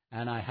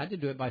 And I had to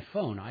do it by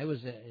phone. I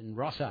was in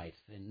Rosyth,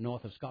 in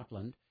north of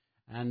Scotland,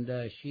 and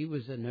she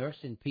was a nurse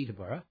in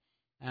Peterborough,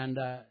 and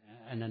a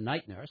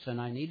night nurse, and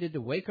I needed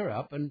to wake her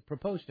up and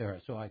propose to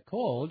her. So I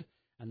called,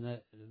 and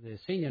the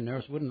senior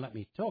nurse wouldn't let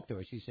me talk to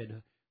her. She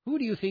said, "Who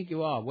do you think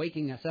you are,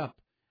 waking us up?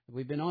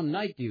 We've been on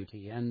night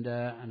duty." And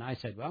I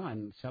said, "Well,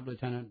 I'm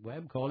Sub-Lieutenant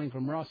Webb calling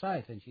from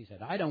Rosyth." And she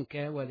said, "I don't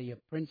care whether you're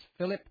Prince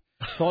Philip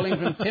calling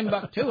from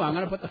Timbuktu. I'm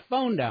going to put the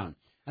phone down."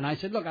 And I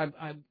said, "Look,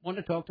 I want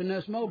to talk to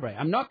Nurse Mowbray.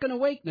 I'm not going to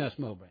wake Nurse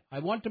Mowbray. I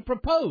want to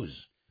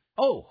propose."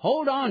 "Oh,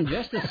 hold on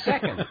just a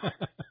second."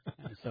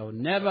 And so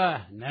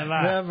never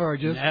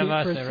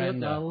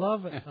surrender. I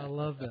love it. I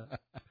love that.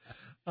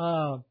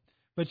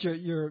 But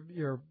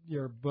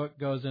your book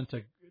goes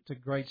into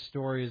great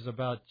stories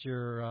about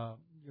your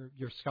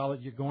scholar.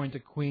 You're going to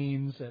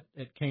Queen's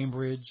at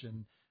Cambridge,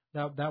 and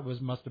that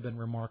must have been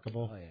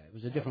remarkable. Oh yeah, it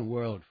was a different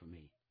world for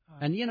me.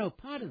 And you know,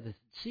 part of the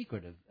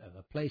secret of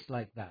a place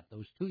like that,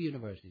 those 2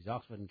 universities,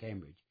 Oxford and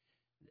Cambridge,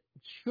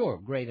 sure,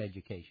 great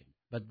education,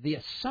 but the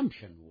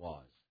assumption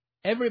was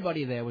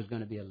everybody there was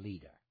going to be a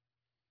leader.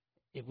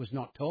 It was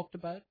not talked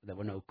about. There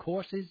were no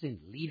courses in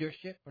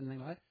leadership or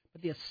anything like that.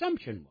 But the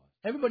assumption was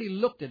everybody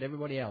looked at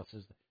everybody else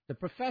as the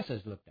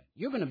professors looked at.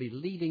 You're going to be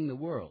leading the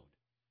world.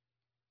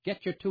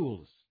 Get your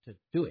tools to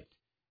do it.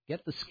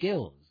 Get the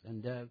skills.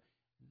 And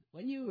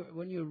when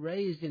you're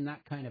raised in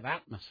that kind of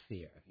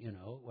atmosphere,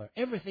 where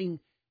everything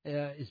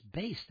is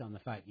based on the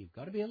fact you've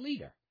got to be a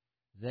leader,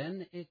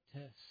 then it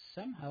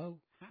somehow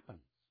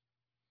happens.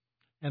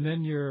 And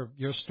then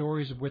your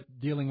stories with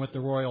dealing with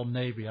the Royal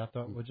Navy, I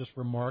thought were just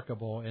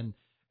remarkable. And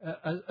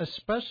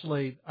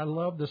especially, I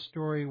love the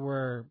story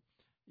where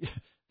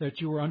that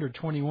you were under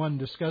 21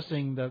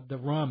 discussing the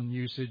rum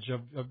usage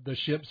of the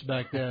ships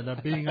back then,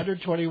 of being under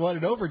 21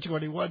 and over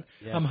 21,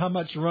 how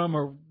much rum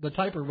or the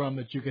type of rum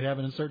that you could have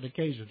on certain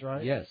occasions,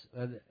 right? Yes.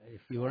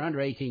 If you were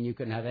under 18, you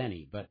couldn't have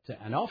any,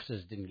 and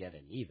officers didn't get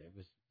any either. It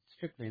was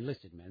strictly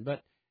enlisted men.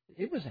 But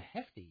it was a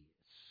hefty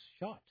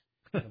shot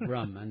of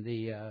rum, and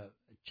the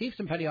chiefs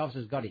and petty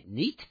officers got it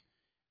neat,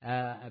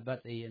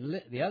 but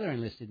the other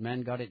enlisted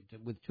men got it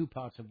with 2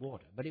 parts of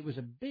water. But it was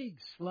a big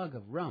slug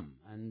of rum,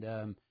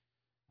 and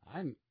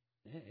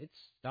it's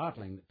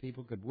startling that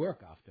people could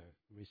work after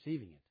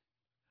receiving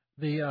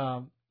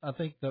it. I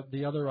think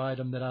the other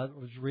item that I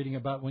was reading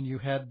about when you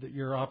had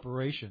your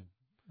operation,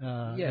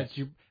 yes,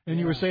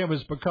 you were saying it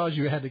was because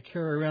you had to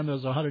carry around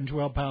those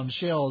 112-pound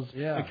shells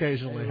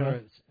occasionally.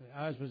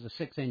 Ours was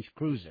a 6-inch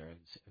cruiser.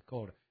 It's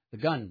called. The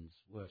guns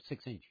were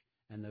 6-inch,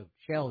 and the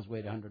shells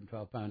weighed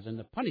 112 pounds. And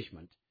the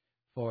punishment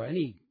for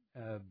any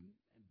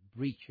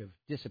breach of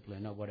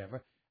discipline or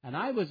whatever. And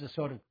I was a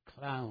sort of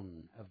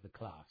clown of the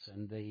class,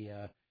 and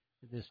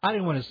I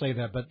didn't want to say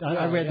that, but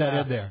I read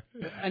that in there.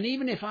 And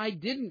even if I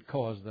didn't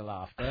cause the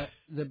laughter,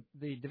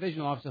 the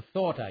divisional officer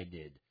thought I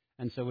did,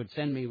 and so would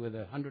send me with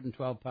a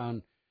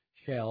 112-pound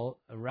shell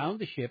around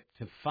the ship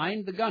to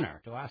find the gunner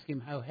to ask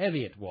him how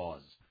heavy it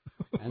was.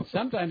 And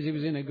sometimes he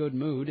was in a good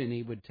mood, and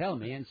he would tell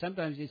me, and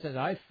sometimes he says,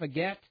 "I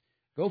forget.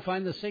 Go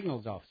find the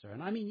signals officer."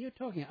 And I mean, you're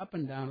talking up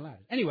and down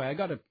ladders. Anyway, I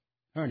got a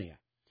hernia,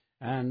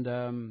 and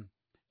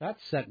that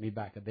set me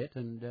back a bit,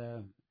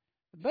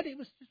 but it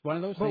was just one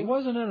of those things. But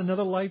wasn't it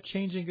another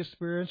life-changing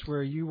experience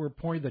where you were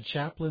appointed the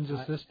chaplain's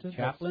assistant?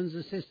 Chaplain's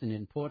assistant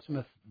in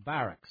Portsmouth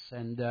Barracks,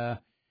 and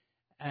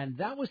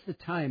that was the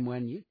time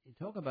when you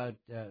talk about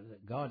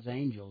God's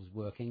angels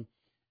working.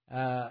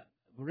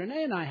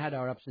 Renee and I had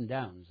our ups and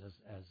downs,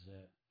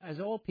 as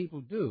all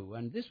people do,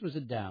 and this was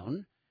a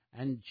down.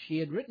 And she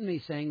had written me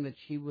saying that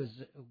she was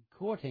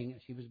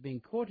being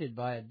courted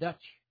by a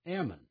Dutch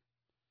airman,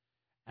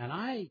 and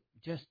I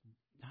just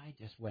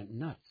went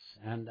nuts,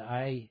 and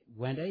I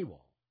went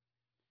AWOL,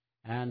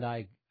 and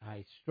I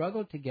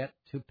struggled to get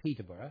to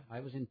Peterborough.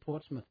 I was in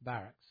Portsmouth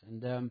Barracks,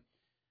 and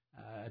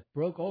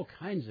broke all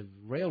kinds of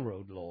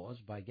railroad laws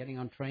by getting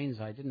on trains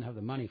I didn't have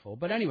the money for.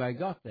 But anyway, I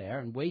got there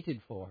and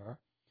waited for her.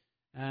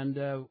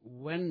 And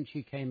when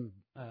she came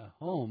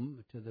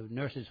home to the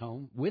nurse's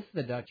home with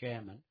the Dutch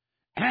airman,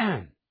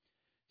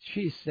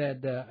 she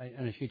said,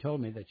 and she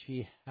told me that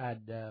she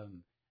had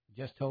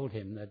just told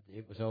him that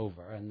it was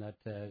over and that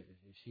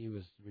she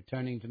was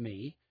returning to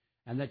me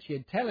and that she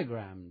had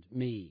telegrammed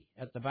me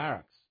at the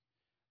barracks.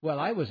 Well,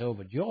 I was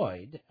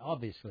overjoyed,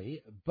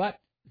 obviously, but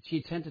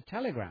she'd sent a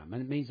telegram,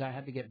 and it means I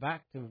had to get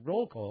back to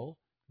roll call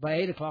by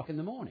 8 o'clock in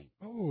the morning.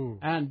 Oh.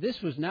 And this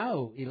was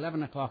now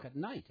 11 o'clock at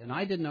night, and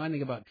I didn't know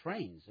anything about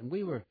trains, and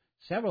we were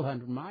several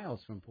hundred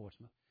miles from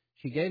Portsmouth.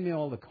 She gave me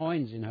all the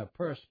coins in her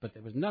purse, but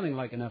there was nothing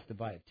like enough to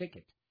buy a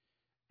ticket.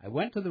 I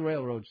went to the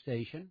railroad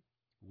station,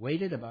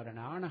 waited about an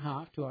hour and a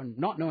half,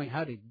 not knowing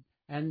how to,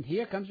 and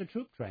here comes a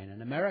troop train,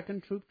 an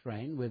American troop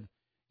train with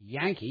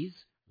Yankees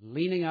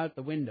leaning out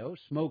the window,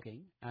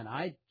 smoking, and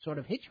I sort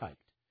of hitchhiked.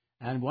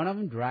 And one of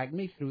them dragged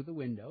me through the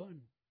window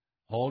and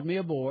hauled me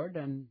aboard,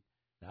 and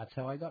that's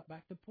how I got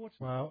back to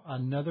Portsmouth. Wow,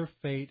 another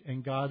fate,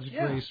 and God's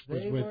grace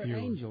was with you. They were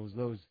angels,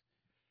 those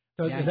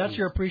Yankees. That's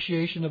your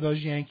appreciation of those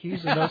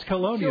Yankees and those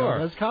colonials, sure.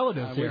 those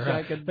colonists here.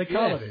 The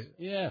colonies.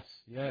 Yes.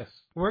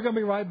 We're going to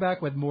be right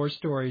back with more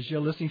stories.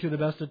 You're listening to the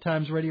Best of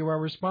Times Radio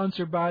Hour,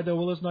 sponsored by the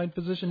Willis Knight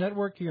Physician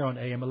Network here on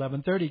AM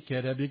 1130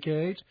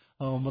 KWKH,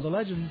 home of the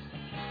legends.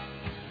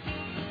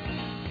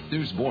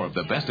 There's more of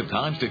the Best of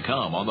Times to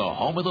come on the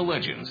Home of the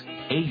Legends,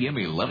 AM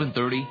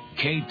 1130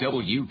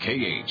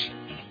 KWKH.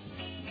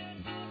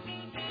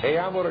 Hey,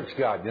 I'm Willard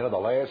Scott. You know, the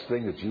last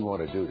thing that you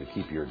want to do to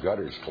keep your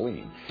gutters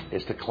clean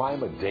is to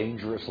climb a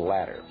dangerous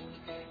ladder.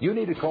 You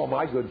need to call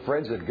my good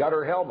friends at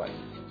Gutter Helmet.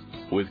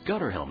 With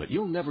Gutter Helmet,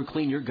 you'll never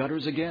clean your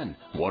gutters again.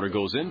 Water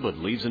goes in, but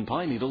leaves and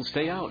pine needles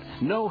stay out.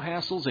 No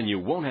hassles, and you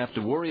won't have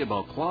to worry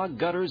about clogged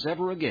gutters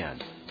ever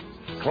again.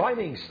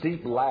 Climbing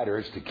steep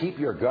ladders to keep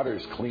your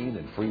gutters clean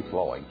and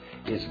free-flowing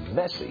is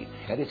messy,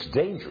 and it's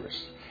dangerous.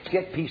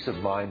 Get peace of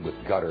mind with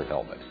Gutter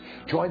Helmet.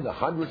 Join the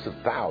hundreds of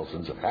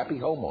thousands of happy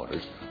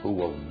homeowners who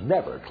will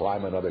never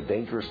climb another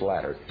dangerous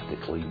ladder to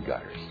clean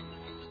gutters.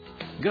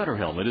 Gutter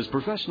Helmet is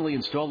professionally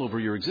installed over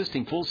your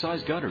existing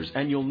full-size gutters,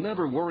 and you'll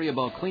never worry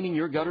about cleaning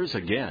your gutters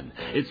again.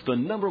 It's the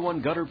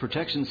 #1 gutter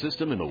protection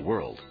system in the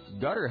world.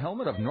 Gutter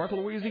Helmet of North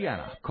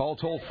Louisiana. Call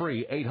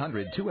toll-free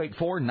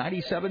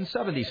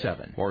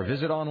 800-284-9777 or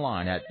visit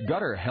online at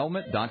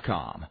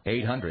gutterhelmet.com.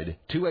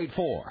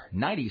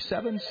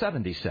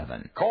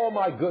 800-284-9777. Call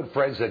my good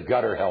friends at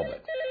Gutter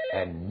Helmet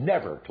and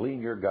never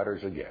clean your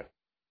gutters again.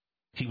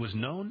 He was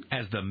known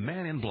as the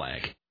Man in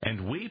Black,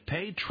 and we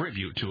paid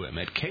tribute to him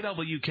at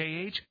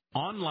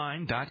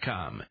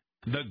KWKHOnline.com.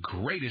 The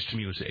greatest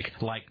music,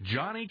 like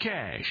Johnny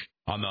Cash,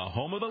 on the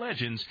home of the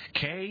legends,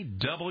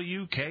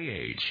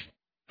 KWKH.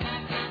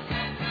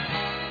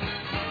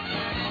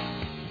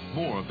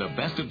 More of the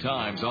best of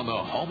times on the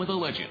home of the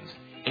legends,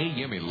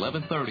 AM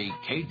 1130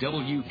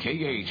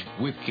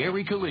 KWKH with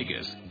Gary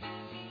Calligas.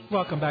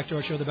 Welcome back to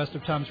our show, The Best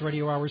of Times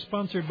Radio Hour,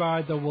 sponsored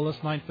by the Willis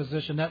Knight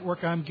Physician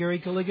Network. I'm Gary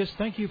Calligas.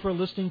 Thank you for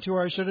listening to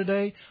our show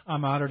today.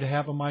 I'm honored to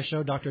have on my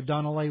show Dr.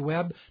 Donald A.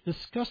 Webb,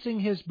 discussing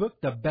his book,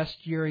 The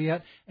Best Year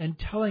Yet, and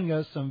telling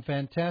us some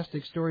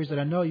fantastic stories that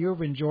I know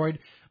you've enjoyed.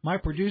 My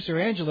producer,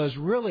 Angela, is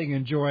really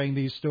enjoying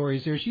these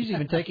stories here. She's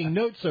even taking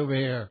notes over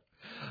here.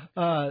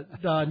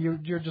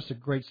 Don, you're just a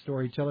great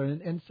storyteller,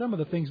 and some of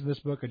the things in this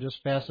book are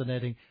just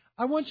fascinating.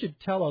 I want you to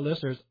tell our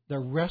listeners the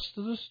rest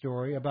of the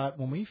story about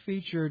when we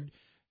featured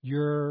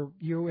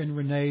you and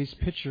Renee's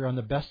picture on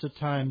the Best of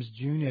Times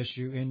June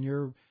issue in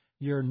your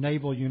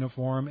naval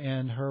uniform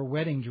and her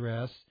wedding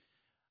dress.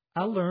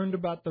 I learned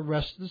about the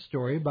rest of the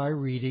story by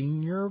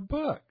reading your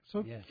book.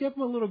 So yes. Give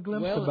them a little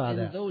glimpse about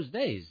that. In those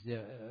days,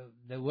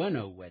 there were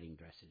no wedding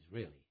dresses,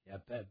 really.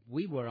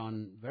 We were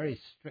on very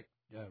strict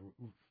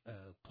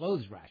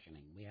clothes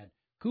rationing. We had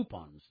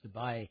coupons to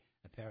buy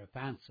a pair of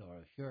pants or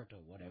a shirt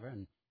or whatever,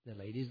 and the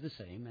ladies the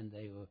same, and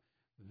they were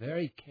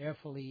very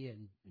carefully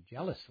and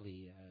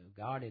jealously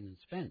guarded and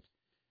spent.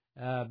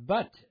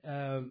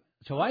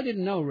 So I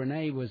didn't know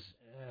Renee was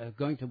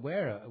going to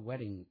wear a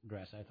wedding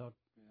dress. I thought,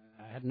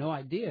 I had no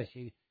idea.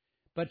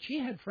 But she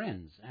had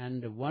friends,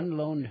 and one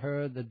loaned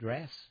her the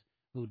dress,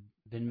 who'd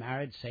been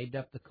married, saved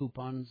up the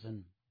coupons,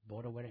 and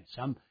bought a wedding.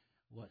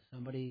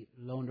 Somebody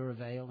loaned her a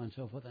veil and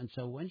so forth. And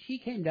so when she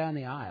came down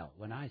the aisle,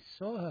 when I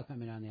saw her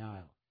coming down the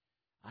aisle,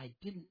 I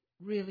didn't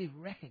really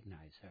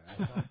recognize her. I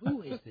thought,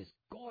 who is this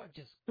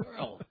gorgeous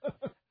girl?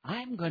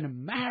 I'm going to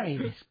marry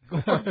this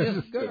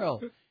gorgeous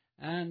girl.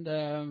 And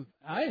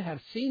I have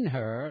seen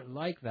her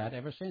like that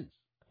ever since.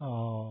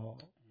 Oh,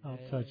 how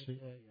touching.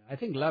 I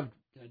think love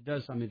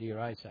does something to your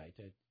eyesight.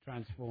 It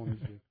transforms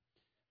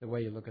the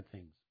way you look at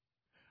things.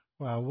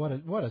 Wow,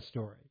 what a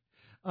story.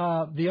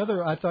 The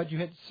other, I thought you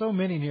had so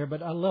many in here,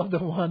 but I love the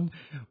one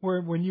where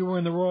when you were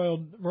in the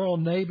Royal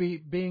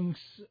Navy,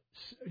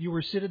 you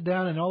were seated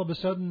down, and all of a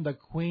sudden the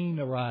Queen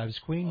arrives,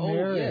 Queen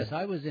Mary. Oh, yes,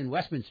 I was in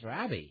Westminster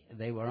Abbey.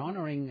 They were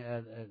honoring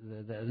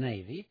the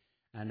Navy,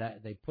 and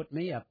they put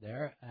me up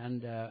there,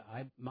 and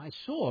my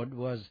sword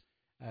was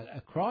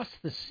across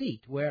the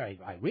seat where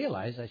I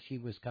realized as she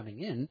was coming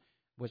in,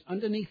 was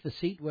underneath the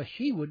seat where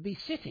she would be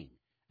sitting.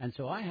 And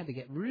so I had to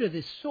get rid of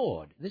this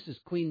sword. This is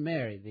Queen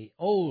Mary, the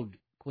old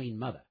Queen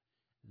Mother,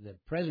 the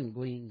present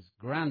Queen's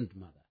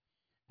grandmother.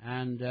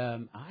 And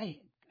I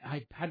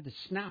had to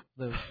snap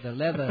the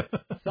leather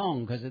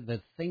thong because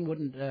the thing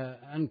wouldn't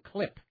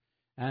unclip.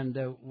 And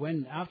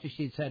after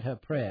she'd said her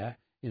prayer,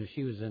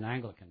 she was an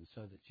Anglican,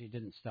 so that she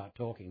didn't start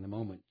talking the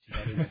moment she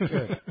got into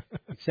church,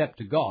 except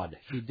to God.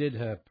 She did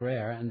her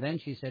prayer, and then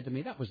she said to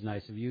me, "That was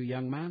nice of you,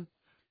 young man."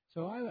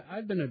 So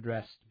I've been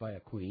addressed by a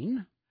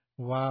queen.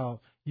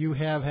 Wow. You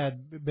have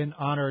been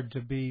honored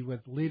to be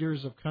with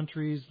leaders of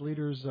countries,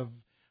 leaders of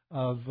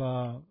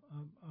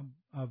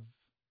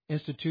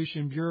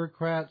institution,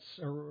 bureaucrats,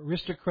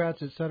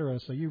 aristocrats, etc.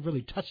 So you've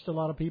really touched a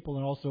lot of people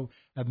and also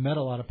have met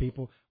a lot of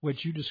people,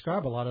 which you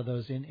describe a lot of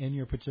those in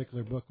your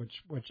particular book,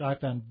 which I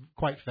found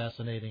quite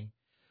fascinating.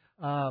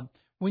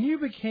 When you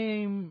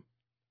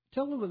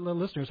tell the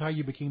listeners how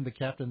you became the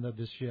captain of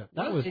this ship.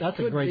 That's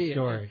a great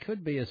story. It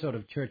could be a sort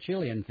of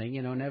Churchillian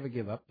thing, never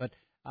give up. But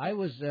I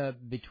was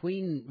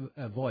between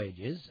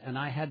voyages, and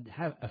I had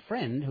a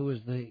friend who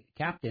was the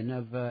captain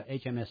of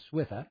HMS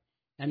Switha,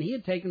 and he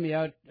had taken me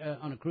out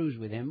on a cruise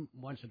with him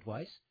once or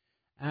twice.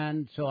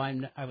 And so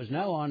I was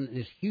now on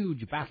this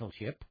huge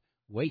battleship,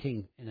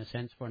 waiting, in a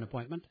sense, for an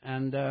appointment.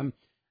 And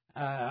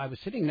I was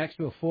sitting next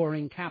to a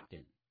 4-ring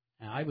captain.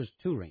 I was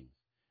 2 rings.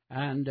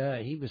 And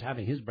he was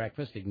having his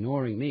breakfast,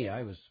 ignoring me.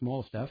 I was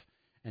small stuff.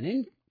 And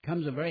in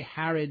comes a very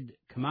harried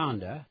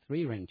commander,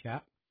 3-ring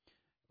chap,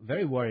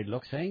 very worried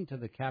look, saying to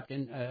the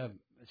captain,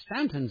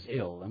 "Stanton's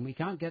ill, and we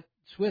can't get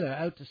Switha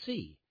out to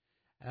sea."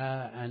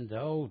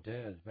 Oh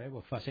dear, they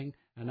were fussing.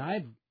 And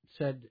I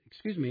said,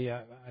 "Excuse me,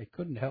 I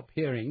couldn't help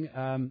hearing.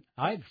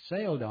 I've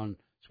sailed on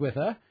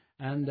Switha,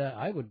 and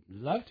I would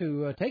love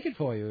to take it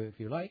for you if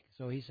you like."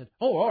 So he said,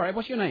 "Oh, all right,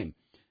 what's your name?"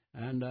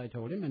 And I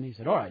told him, and he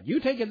said, "All right,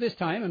 you take it this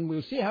time, and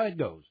we'll see how it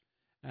goes."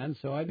 And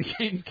so I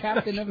became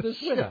captain of the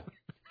Switha.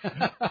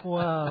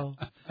 Wow.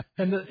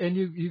 And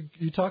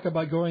you talk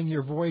about going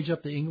your voyage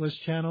up the English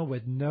Channel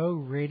with no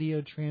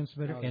radio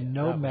transmitter and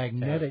no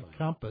magnetic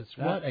compass.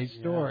 What a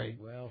story.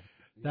 Yeah,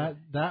 well,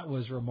 that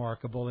was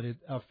remarkable and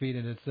a feat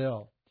in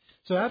itself.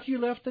 So after you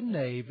left the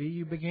Navy,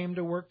 you began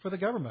to work for the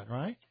government,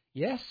 right?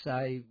 Yes,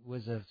 I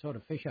was a sort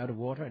of fish out of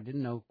water. I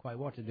didn't know quite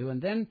what to do.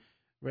 And then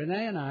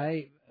Renee and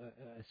I,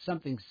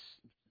 something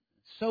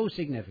so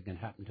significant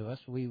happened to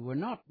us. We were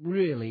not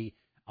really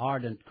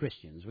ardent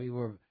Christians.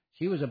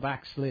 She was a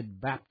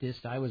backslid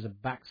Baptist. I was a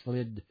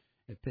backslid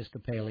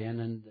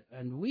Episcopalian,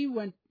 and we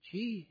went.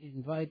 She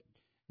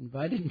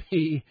invited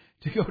me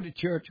to go to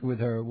church with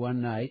her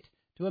one night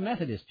to a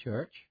Methodist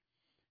church,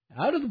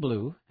 out of the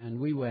blue, and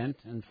we went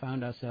and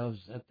found ourselves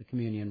at the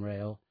communion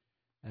rail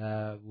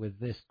with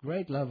this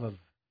great love of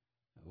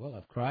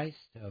Christ,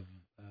 of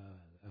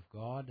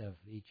God, of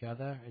each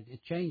other.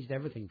 It changed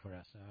everything for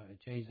us. It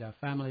changed our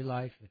family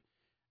life,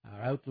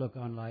 our outlook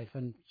on life,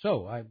 and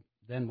so I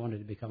then wanted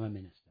to become a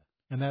minister.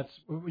 And that's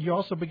you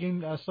also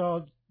began. I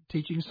saw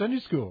teaching Sunday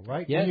school,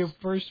 right? Yes. When you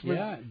first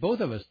yeah, both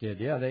of us did.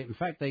 Yeah, in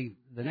fact, the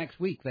next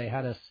week they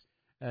had us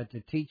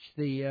to teach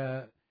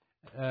the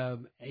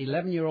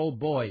 11-year-old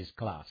boys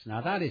class.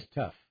 Now that is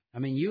tough. I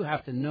mean, you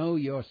have to know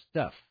your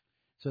stuff.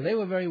 So they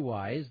were very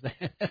wise.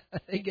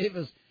 They gave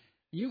us,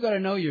 you got to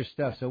know your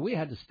stuff. So we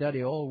had to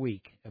study all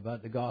week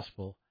about the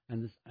gospel,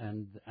 and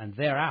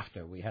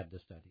thereafter we had to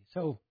study.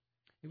 So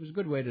it was a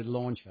good way to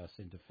launch us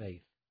into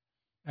faith.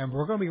 And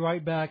we're going to be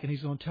right back, and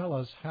he's going to tell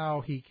us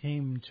how he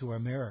came to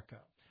America.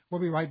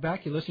 We'll be right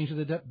back. You're listening to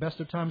the Best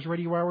of Times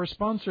Radio Hour,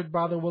 sponsored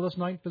by the Willis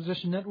Knight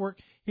Physician Network,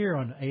 here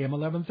on AM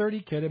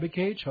 1130,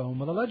 KWKH,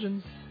 home of the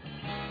legends.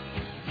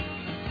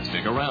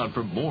 Stick around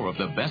for more of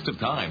the Best of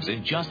Times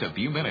in just a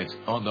few minutes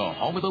on the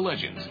home of the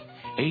legends,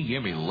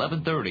 AM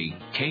 1130,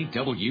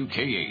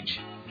 KWKH.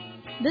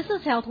 This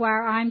is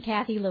HealthWire. I'm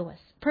Kathy Lewis.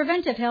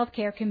 Preventive health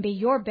care can be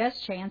your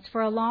best chance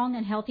for a long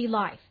and healthy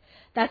life.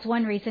 That's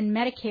one reason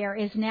Medicare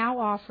is now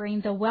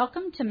offering the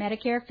Welcome to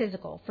Medicare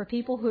Physical for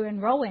people who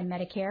enroll in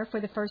Medicare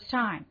for the first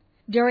time.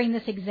 During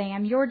this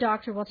exam, your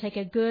doctor will take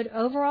a good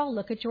overall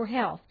look at your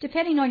health.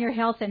 Depending on your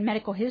health and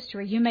medical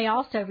history, you may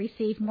also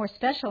receive more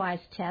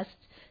specialized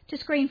tests to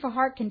screen for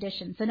heart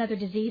conditions and other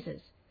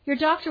diseases. Your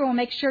doctor will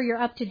make sure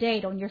you're up to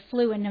date on your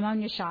flu and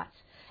pneumonia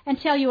shots and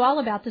tell you all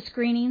about the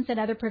screenings and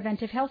other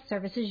preventive health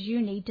services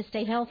you need to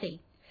stay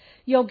healthy.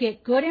 You'll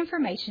get good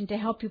information to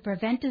help you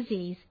prevent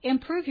disease,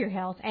 improve your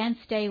health, and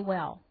stay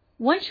well.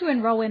 Once you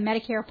enroll in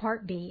Medicare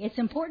Part B, it's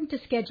important to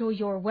schedule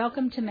your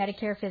Welcome to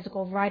Medicare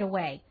Physical right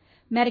away.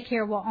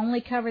 Medicare will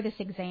only cover this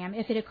exam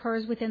if it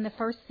occurs within the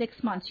first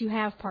 6 months you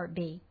have Part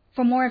B.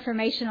 For more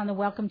information on the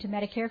Welcome to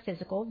Medicare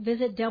Physical,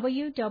 visit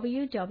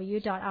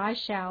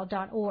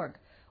www.ishall.org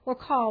or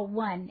call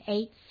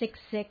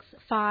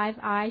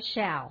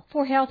 1-866-5-I-SHALL.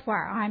 For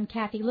HealthWire, I'm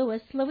Kathy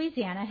Lewis,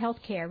 Louisiana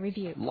Healthcare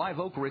Review. Live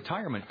Oak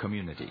Retirement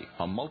Community,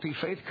 a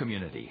multi-faith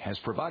community, has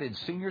provided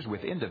seniors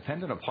with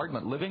independent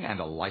apartment living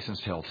and a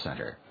licensed health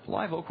center.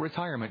 Live Oak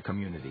Retirement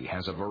Community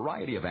has a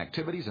variety of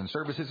activities and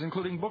services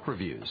including book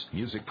reviews,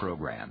 music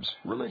programs,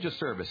 religious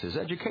services,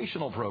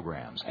 educational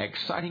programs,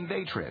 exciting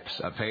day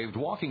trips, a paved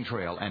walking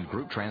trail, and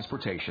group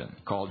transportation.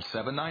 Call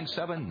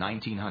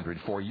 797-1900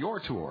 for your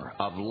tour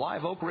of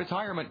Live Oak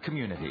Retirement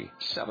Community.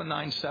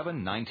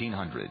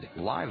 797-1900.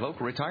 Live Oak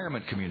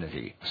Retirement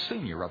Community,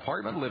 Senior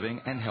Apartment Living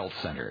and Health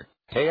Center.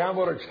 Hey, I'm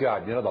Willard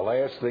Scott. You know, the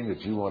last thing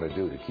that you want to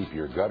do to keep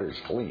your gutters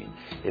clean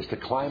is to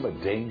climb a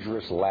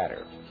dangerous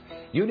ladder.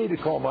 You need to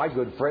call my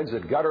good friends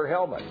at Gutter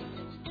Helmet.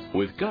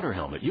 With Gutter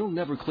Helmet, you'll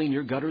never clean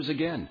your gutters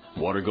again.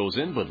 Water goes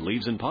in, but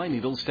leaves and pine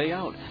needles stay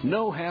out.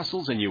 No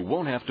hassles, and you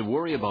won't have to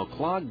worry about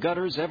clogged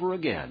gutters ever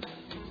again.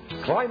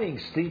 Climbing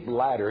steep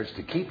ladders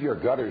to keep your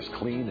gutters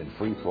clean and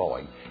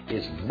free-flowing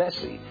is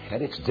messy,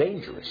 and it's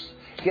dangerous.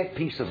 Get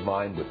peace of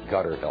mind with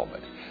Gutter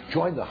Helmet.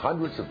 Join the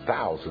hundreds of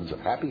thousands of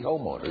happy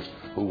homeowners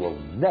who will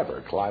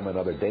never climb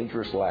another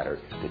dangerous ladder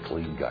to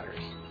clean gutters.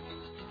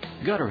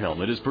 Gutter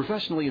Helmet is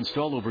professionally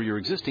installed over your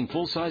existing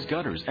full-size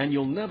gutters, and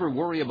you'll never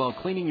worry about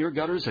cleaning your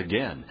gutters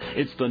again.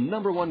 It's the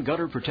 #1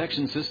 gutter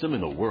protection system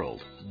in the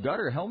world.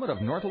 Gutter Helmet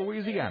of North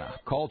Louisiana.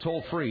 Call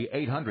toll-free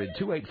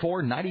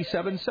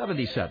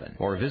 800-284-9777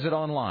 or visit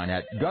online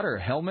at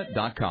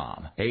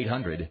gutterhelmet.com.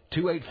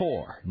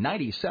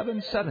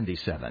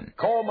 800-284-9777.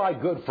 Call my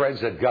good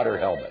friends at Gutter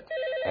Helmet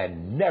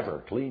and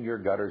never clean your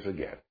gutters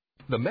again.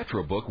 The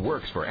Metro Book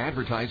works for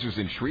advertisers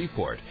in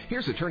Shreveport.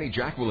 Here's attorney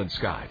Jacqueline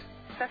Scott.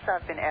 Since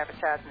I've been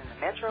advertising in the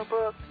Metro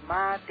Book,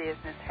 my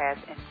business has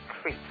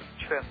increased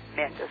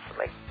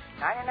tremendously.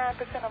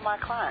 99% of my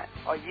clients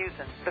are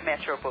using the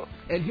Metro Book.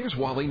 And here's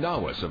Wally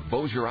Nawas of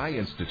Bossier Eye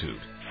Institute.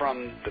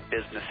 From the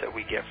business that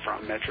we get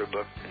from Metro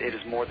Book, it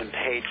is more than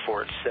paid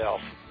for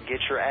itself.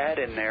 Get your ad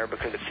in there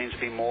because it seems to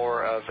be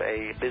more of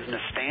a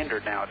business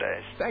standard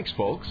nowadays. Thanks,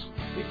 folks.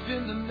 It's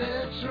in the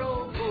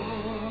Metro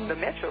Book. The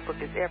Metro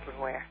Book is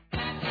everywhere.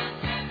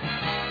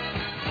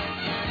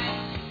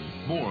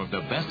 More of the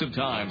Best of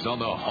Times on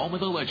the home of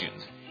the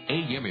legends,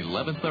 AM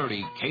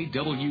 1130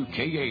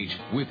 KWKH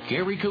with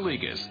Gary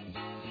Calligas.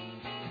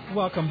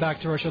 Welcome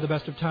back to our show, The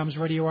Best of Times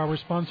Radio Hour,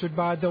 sponsored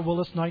by the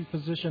Willis Knight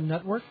Physician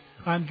Network.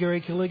 I'm Gary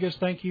Calligas.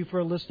 Thank you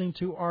for listening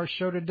to our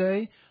show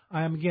today.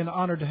 I am again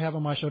honored to have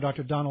on my show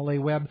Dr. Donald A.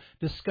 Webb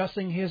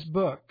discussing his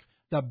book,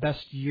 The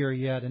Best Year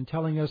Yet, and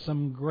telling us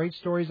some great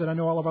stories that I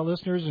know all of our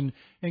listeners, and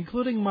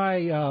including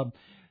my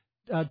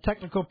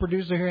technical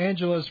producer here,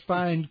 Angela's,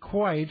 find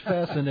quite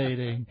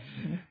fascinating.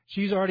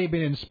 She's already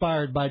been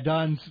inspired by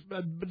Don's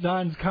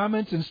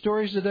comments and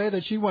stories today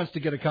that she wants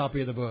to get a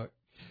copy of the book.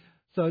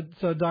 So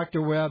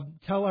Dr. Webb,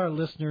 tell our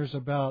listeners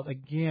about,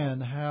 again,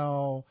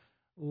 how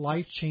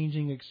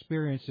life-changing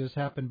experiences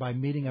happened by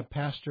meeting a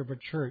pastor of a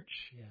church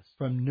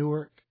from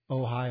Newark,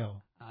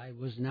 Ohio. I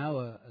was now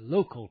a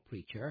local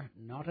preacher,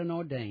 not an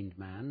ordained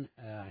man.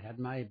 I had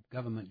my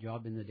government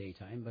job in the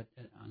daytime, but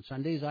on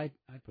Sundays I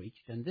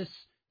preached. And this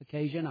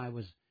occasion I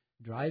was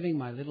driving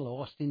my little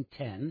Austin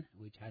 10,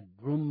 which had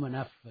room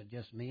enough for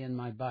just me and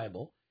my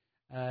Bible,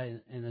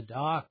 in a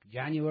dark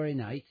January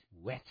night,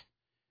 wet,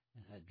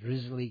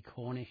 drizzly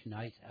Cornish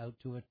night, out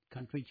to a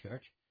country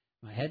church.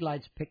 My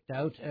headlights picked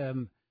out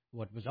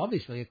what was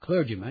obviously a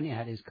clergyman. He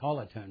had his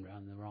collar turned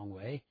around the wrong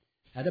way.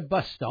 At a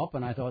bus stop,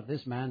 and I thought,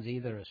 this man's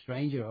either a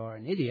stranger or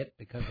an idiot,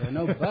 because there are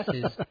no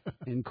buses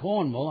in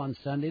Cornwall on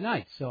Sunday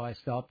nights. So I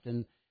stopped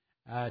and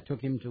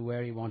took him to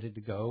where he wanted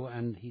to go,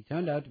 and he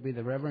turned out to be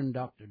the Reverend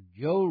Dr.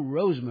 Joe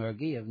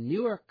Rosemergy of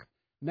Newark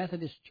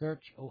Methodist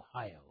Church,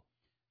 Ohio.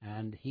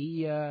 And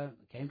he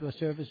came to a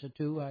service or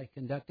two I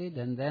conducted,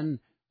 and then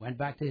went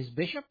back to his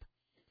bishop,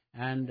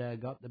 and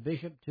got the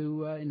bishop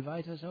to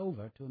invite us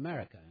over to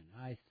America.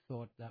 And I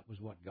thought that was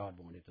what God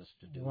wanted us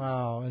to do.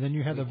 Wow. And then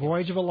you had the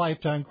voyage of a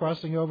lifetime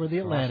crossing over the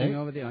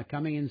Atlantic.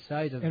 Coming in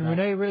sight of and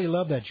Renee really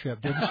loved that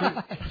trip,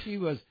 didn't she?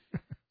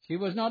 She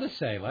was not a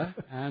sailor,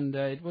 and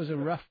it was a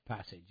rough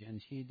passage, and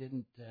she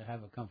didn't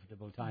have a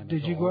comfortable time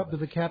Did you go up to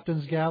the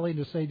captain's galley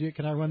to say,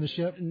 can I run the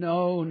ship?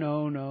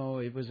 No.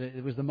 It was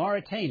the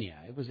Mauritania.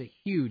 It was a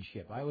huge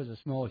ship. I was a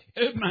small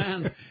ship,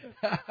 man.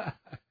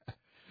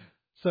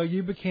 So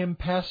you became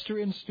pastor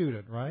and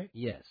student, right?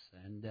 Yes,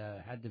 and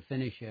had to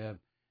finish a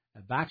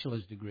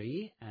bachelor's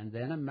degree and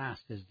then a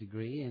master's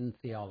degree in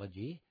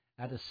theology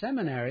at a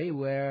seminary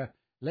where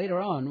later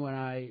on, when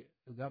I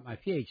got my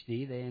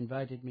PhD, they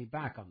invited me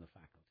back on the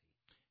faculty.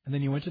 And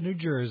then you went to New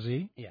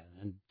Jersey. Yeah,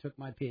 and took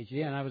my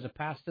PhD, and I was a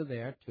pastor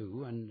there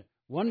too, and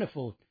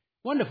wonderful,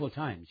 wonderful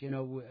times. You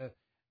know,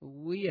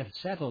 we have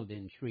settled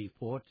in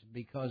Shreveport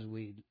because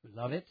we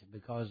love it,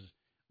 because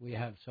we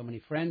have so many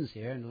friends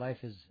here, and life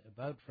is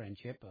about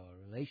friendship or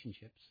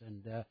relationships.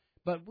 And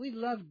but we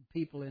loved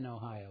people in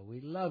Ohio.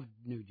 We loved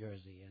New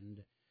Jersey,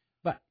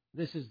 but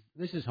this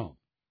is home.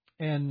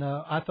 And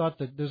I thought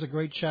that there's a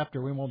great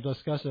chapter, we won't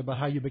discuss it, about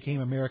how you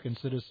became American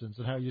citizens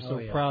and how you're so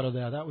proud of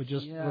that. That was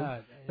just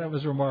that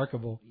was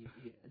remarkable.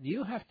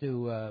 You have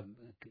to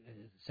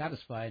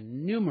satisfy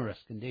numerous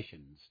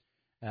conditions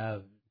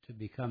to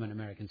become an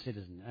American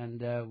citizen,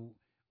 and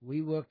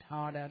we worked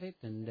hard at it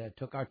and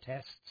took our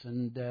tests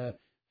and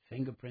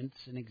fingerprints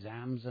and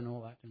exams and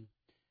all that,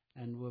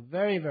 and we're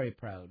very, very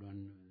proud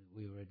when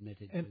we were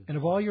admitted. And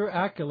of all your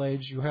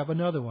accolades, you have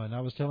another one.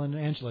 I was telling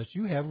Angela,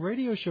 you have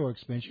radio show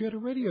experience. You had a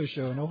radio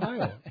show in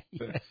Ohio.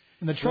 Yes.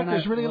 And the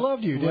truckers really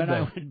loved you, didn't they?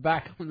 When I went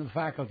back on the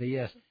faculty,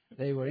 yes,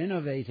 they were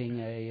innovating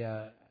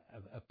a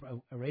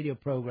radio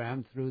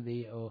program through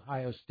the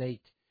Ohio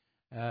State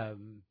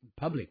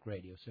Public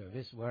Radio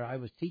Service, where I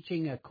was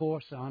teaching a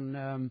course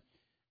on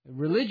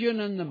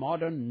religion and the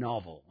modern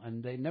novel,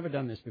 and they'd never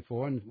done this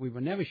before, and we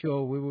were never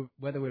sure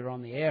whether we were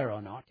on the air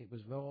or not. It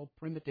was all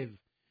primitive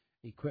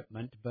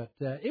equipment, but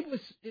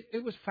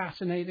it was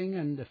fascinating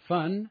and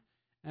fun,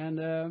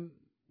 and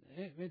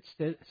it's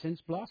since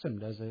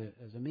blossomed as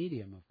a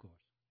medium, of course.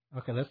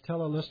 Okay, let's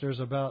tell our listeners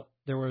about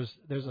there's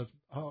a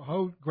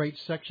whole great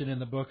section in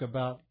the book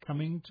about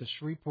coming to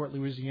Shreveport,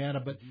 Louisiana,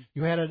 but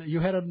you had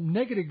a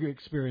negative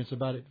experience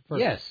about it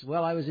first. Yes,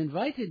 well, I was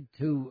invited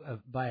to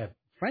by a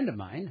friend of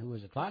mine who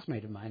was a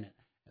classmate of mine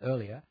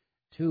earlier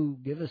to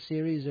give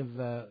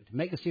to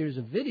make a series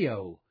of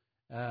videos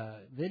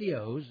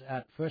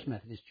at First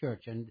Methodist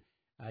Church, and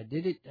I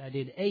did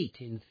 8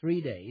 in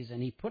 3 days,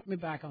 and he put me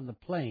back on the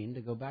plane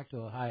to go back to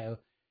Ohio.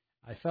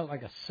 I felt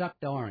like a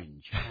sucked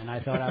orange, and I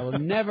thought I will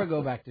never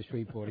go back to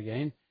Shreveport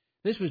again.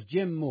 This was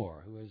Jim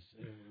Moore, who was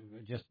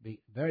just a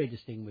very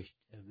distinguished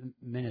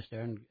minister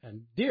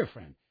and dear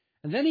friend.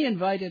 And then he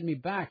invited me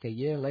back a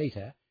year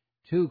later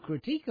to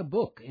critique a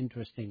book,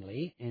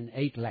 interestingly, in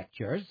 8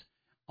 lectures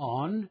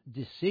on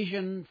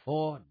Decision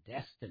for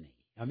Destiny.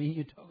 I mean,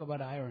 you talk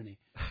about irony.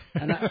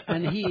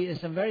 And he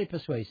is a very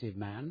persuasive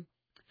man,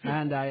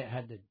 and I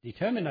had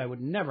determined I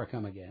would never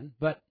come again,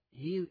 but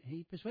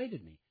he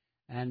persuaded me.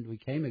 And we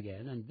came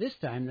again, and this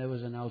time there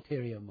was an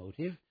ulterior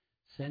motive.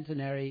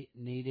 Centenary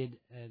needed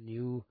a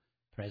new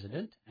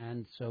president,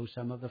 and so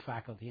some of the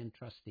faculty and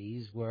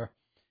trustees were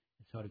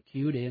sort of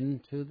cued in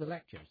to the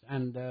lectures,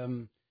 and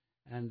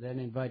then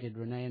invited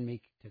Renee and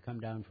me to come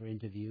down for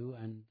interview,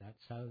 and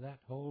that's how that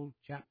whole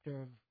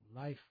chapter of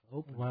life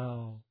opened.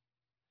 Wow.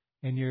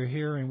 And you're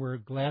here, and we're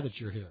glad that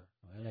you're here.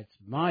 Well, it's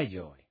my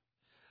joy.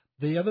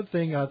 The other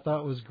thing I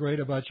thought was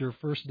great about your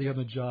first day on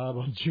the job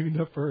on June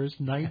the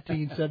 1st,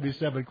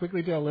 1977.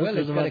 Quickly tell listeners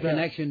about that. Well, it's got a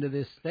connection to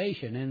this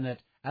station in that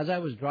as I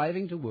was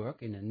driving to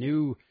work in a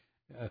new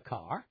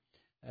car,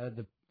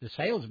 the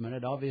salesman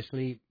had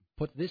obviously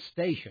put this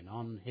station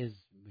on his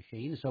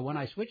machine. So when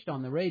I switched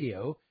on the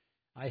radio,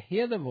 I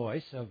hear the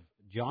voice of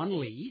John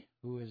Lee,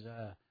 who is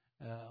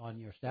on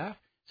your staff,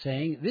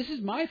 saying, "This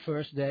is my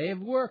first day of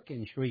work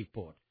in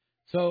Shreveport."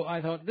 So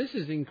I thought, this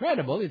is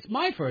incredible. It's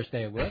my first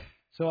day of work.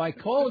 So I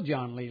called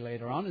John Lee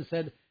later on and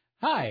said,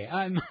 Hi,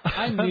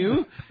 I'm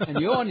new, and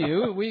you're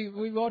new.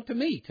 We ought to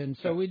meet, and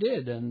so we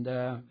did, and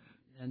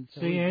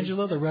so see,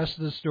 Angela, the rest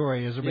of the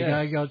story is we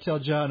got to tell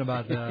John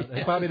about that.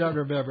 He probably don't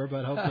remember,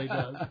 but hopefully he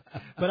does.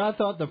 But I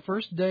thought the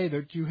first day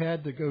that you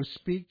had to go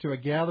speak to a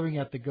gathering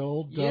at the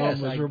Gold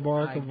Dome was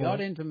remarkable. I got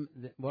into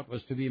what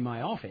was to be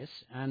my office,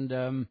 and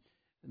the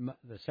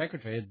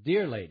secretary, a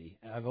dear lady,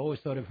 I've always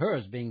thought of her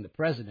as being the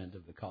president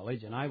of the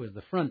college, and I was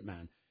the front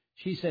man.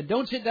 She said,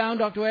 "Don't sit down,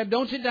 Dr. Webb,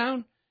 don't sit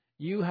down.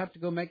 You have to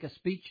go make a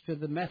speech to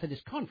the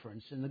Methodist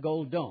conference in the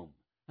Gold Dome."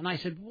 And I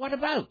said, "What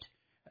about?"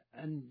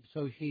 And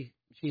so she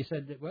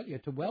said, "Well, you're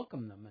to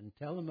welcome them and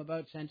tell them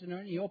about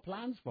Centenary and your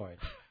plans for it."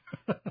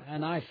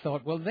 And I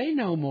thought, well, they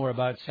know more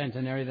about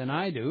Centenary than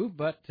I do.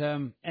 But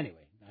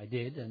anyway, I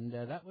did, and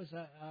that was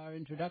our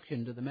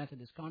introduction to the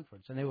Methodist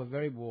conference. And they were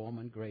very warm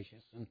and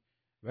gracious and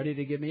ready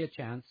to give me a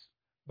chance.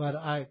 But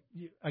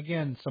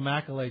again, some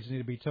accolades need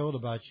to be told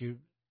about you.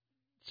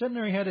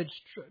 Centenary had its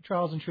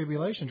trials and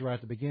tribulations right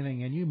at the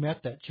beginning, and you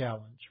met that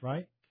challenge,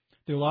 right?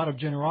 Through a lot of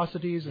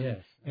generosities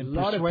and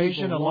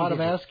persuasion, a lot of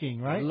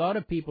asking, right? A lot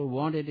of people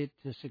wanted it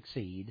to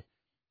succeed,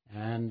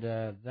 and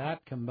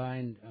that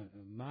combined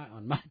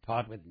on my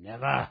part with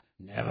never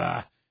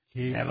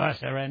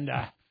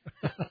surrender.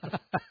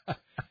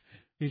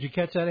 Did you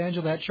catch that,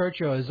 Angel? That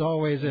Churchill is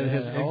always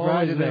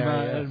always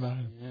there.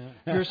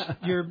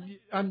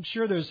 I'm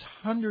sure there's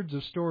hundreds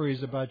of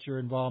stories about your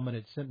involvement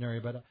at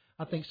Centenary, but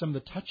I think some of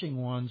the touching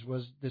ones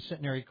was the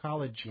Centenary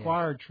College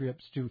choir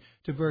trips to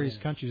various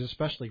countries,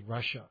 especially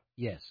Russia.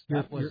 Yes,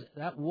 that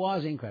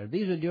was incredible.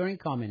 These were during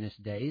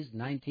communist days,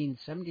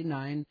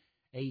 1979,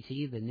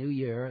 80, the New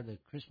Year, the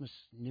Christmas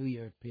New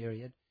Year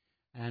period,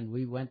 and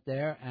we went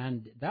there,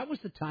 and that was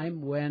the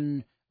time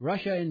when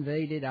Russia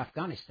invaded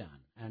Afghanistan,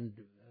 and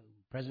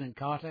President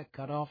Carter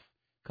cut off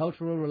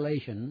cultural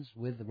relations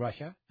with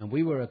Russia, and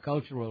we were a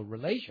cultural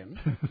relation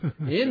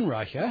in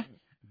Russia.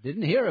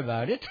 Didn't hear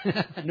about it.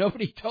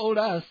 Nobody told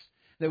us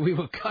that we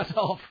were cut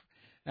off.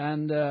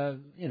 And,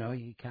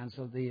 he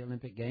canceled the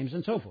Olympic Games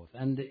and so forth.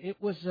 And it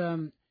was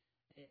a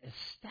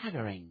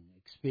staggering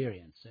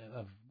experience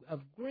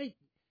of great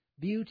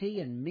beauty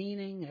and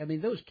meaning. I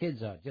mean, those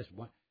kids are just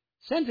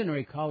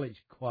Centenary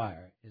College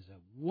Choir is a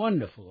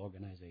wonderful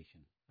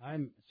organization.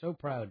 I'm so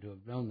proud to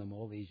have known them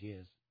all these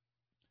years.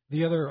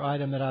 The other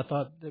item that I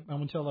thought that I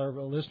want to tell our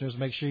listeners,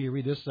 make sure you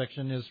read this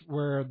section, is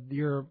where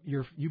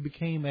you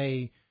became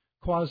a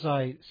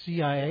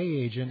quasi-CIA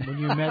agent when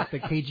you met the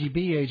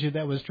KGB agent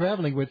that was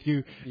traveling with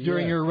you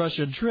during your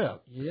Russian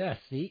trip. Yes,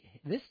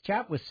 this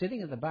chap was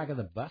sitting at the back of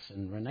the bus,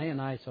 and Renee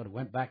and I sort of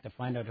went back to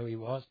find out who he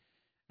was.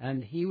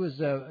 And he was,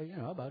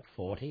 about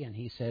 40, and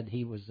he said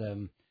he was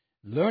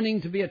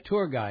learning to be a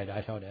tour guide.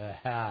 I thought,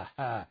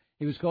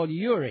 he was called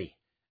Yuri.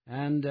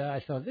 And I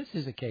thought, this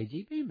is a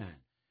KGB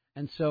man.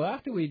 And so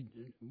after we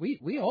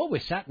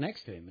always sat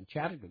next to him and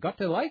chatted. We got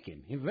to like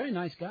him. He was a very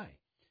nice guy.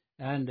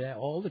 And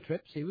all the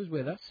trips, he was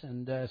with us.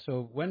 And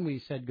so when we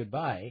said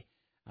goodbye,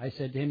 I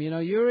said to him,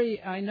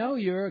 Yuri, I know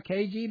you're a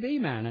KGB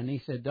man. And he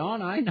said,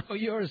 Don, I know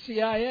you're a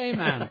CIA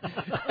man.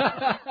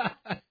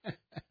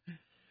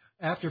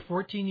 After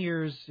 14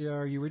 years,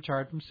 you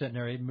retired from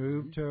Centenary,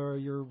 moved to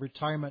your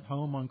retirement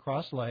home on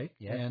Cross Lake.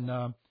 Yes.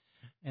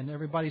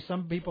 And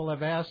some people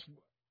have asked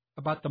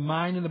about the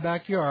mine in the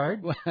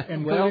backyard,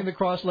 including the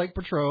Cross Lake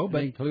Patrol.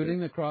 Including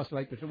the Cross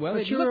Lake Patrol. Well,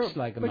 it looks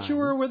like a mine. But you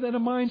were within a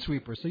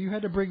minesweeper, so you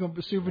had to bring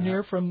a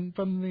souvenir from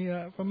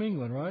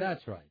England, right?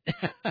 That's right.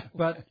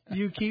 But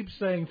you keep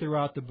saying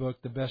throughout the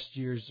book the best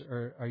years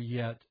are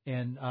yet,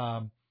 and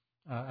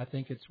I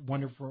think it's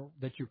wonderful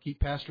that you keep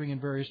pastoring in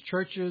various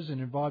churches and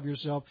involve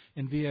yourself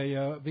in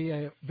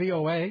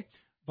VOA,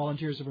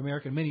 Volunteers of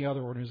America, and many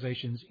other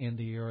organizations in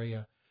the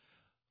area.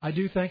 I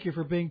do thank you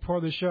for being part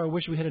of the show. I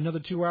wish we had another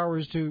 2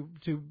 hours to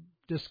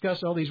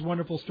discuss all these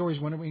wonderful stories.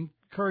 I want to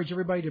encourage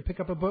everybody to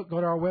pick up a book,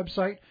 go to our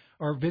website,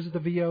 or visit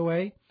the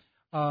VOA.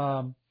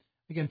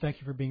 Again, thank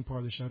you for being part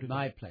of the show today.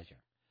 My pleasure.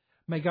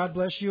 May God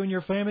bless you and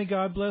your family.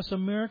 God bless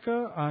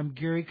America. I'm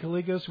Gary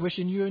Calligas,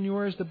 wishing you and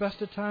yours the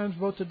best of times,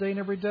 both today and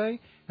every day.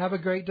 Have a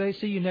great day.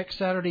 See you next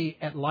Saturday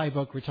at Live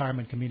Oak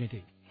Retirement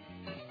Community.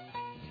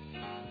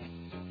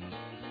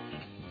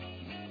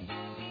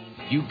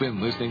 You've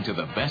been listening to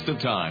the Best of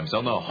Times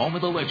on the Home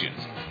of the Legends,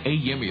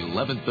 AM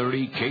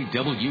 1130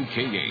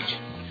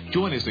 KWKH.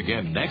 Join us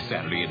again next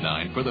Saturday at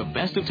 9 for the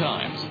Best of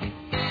Times.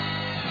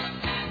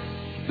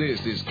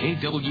 This is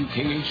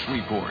KWKH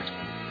Shreveport,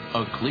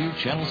 a Clear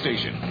Channel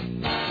station.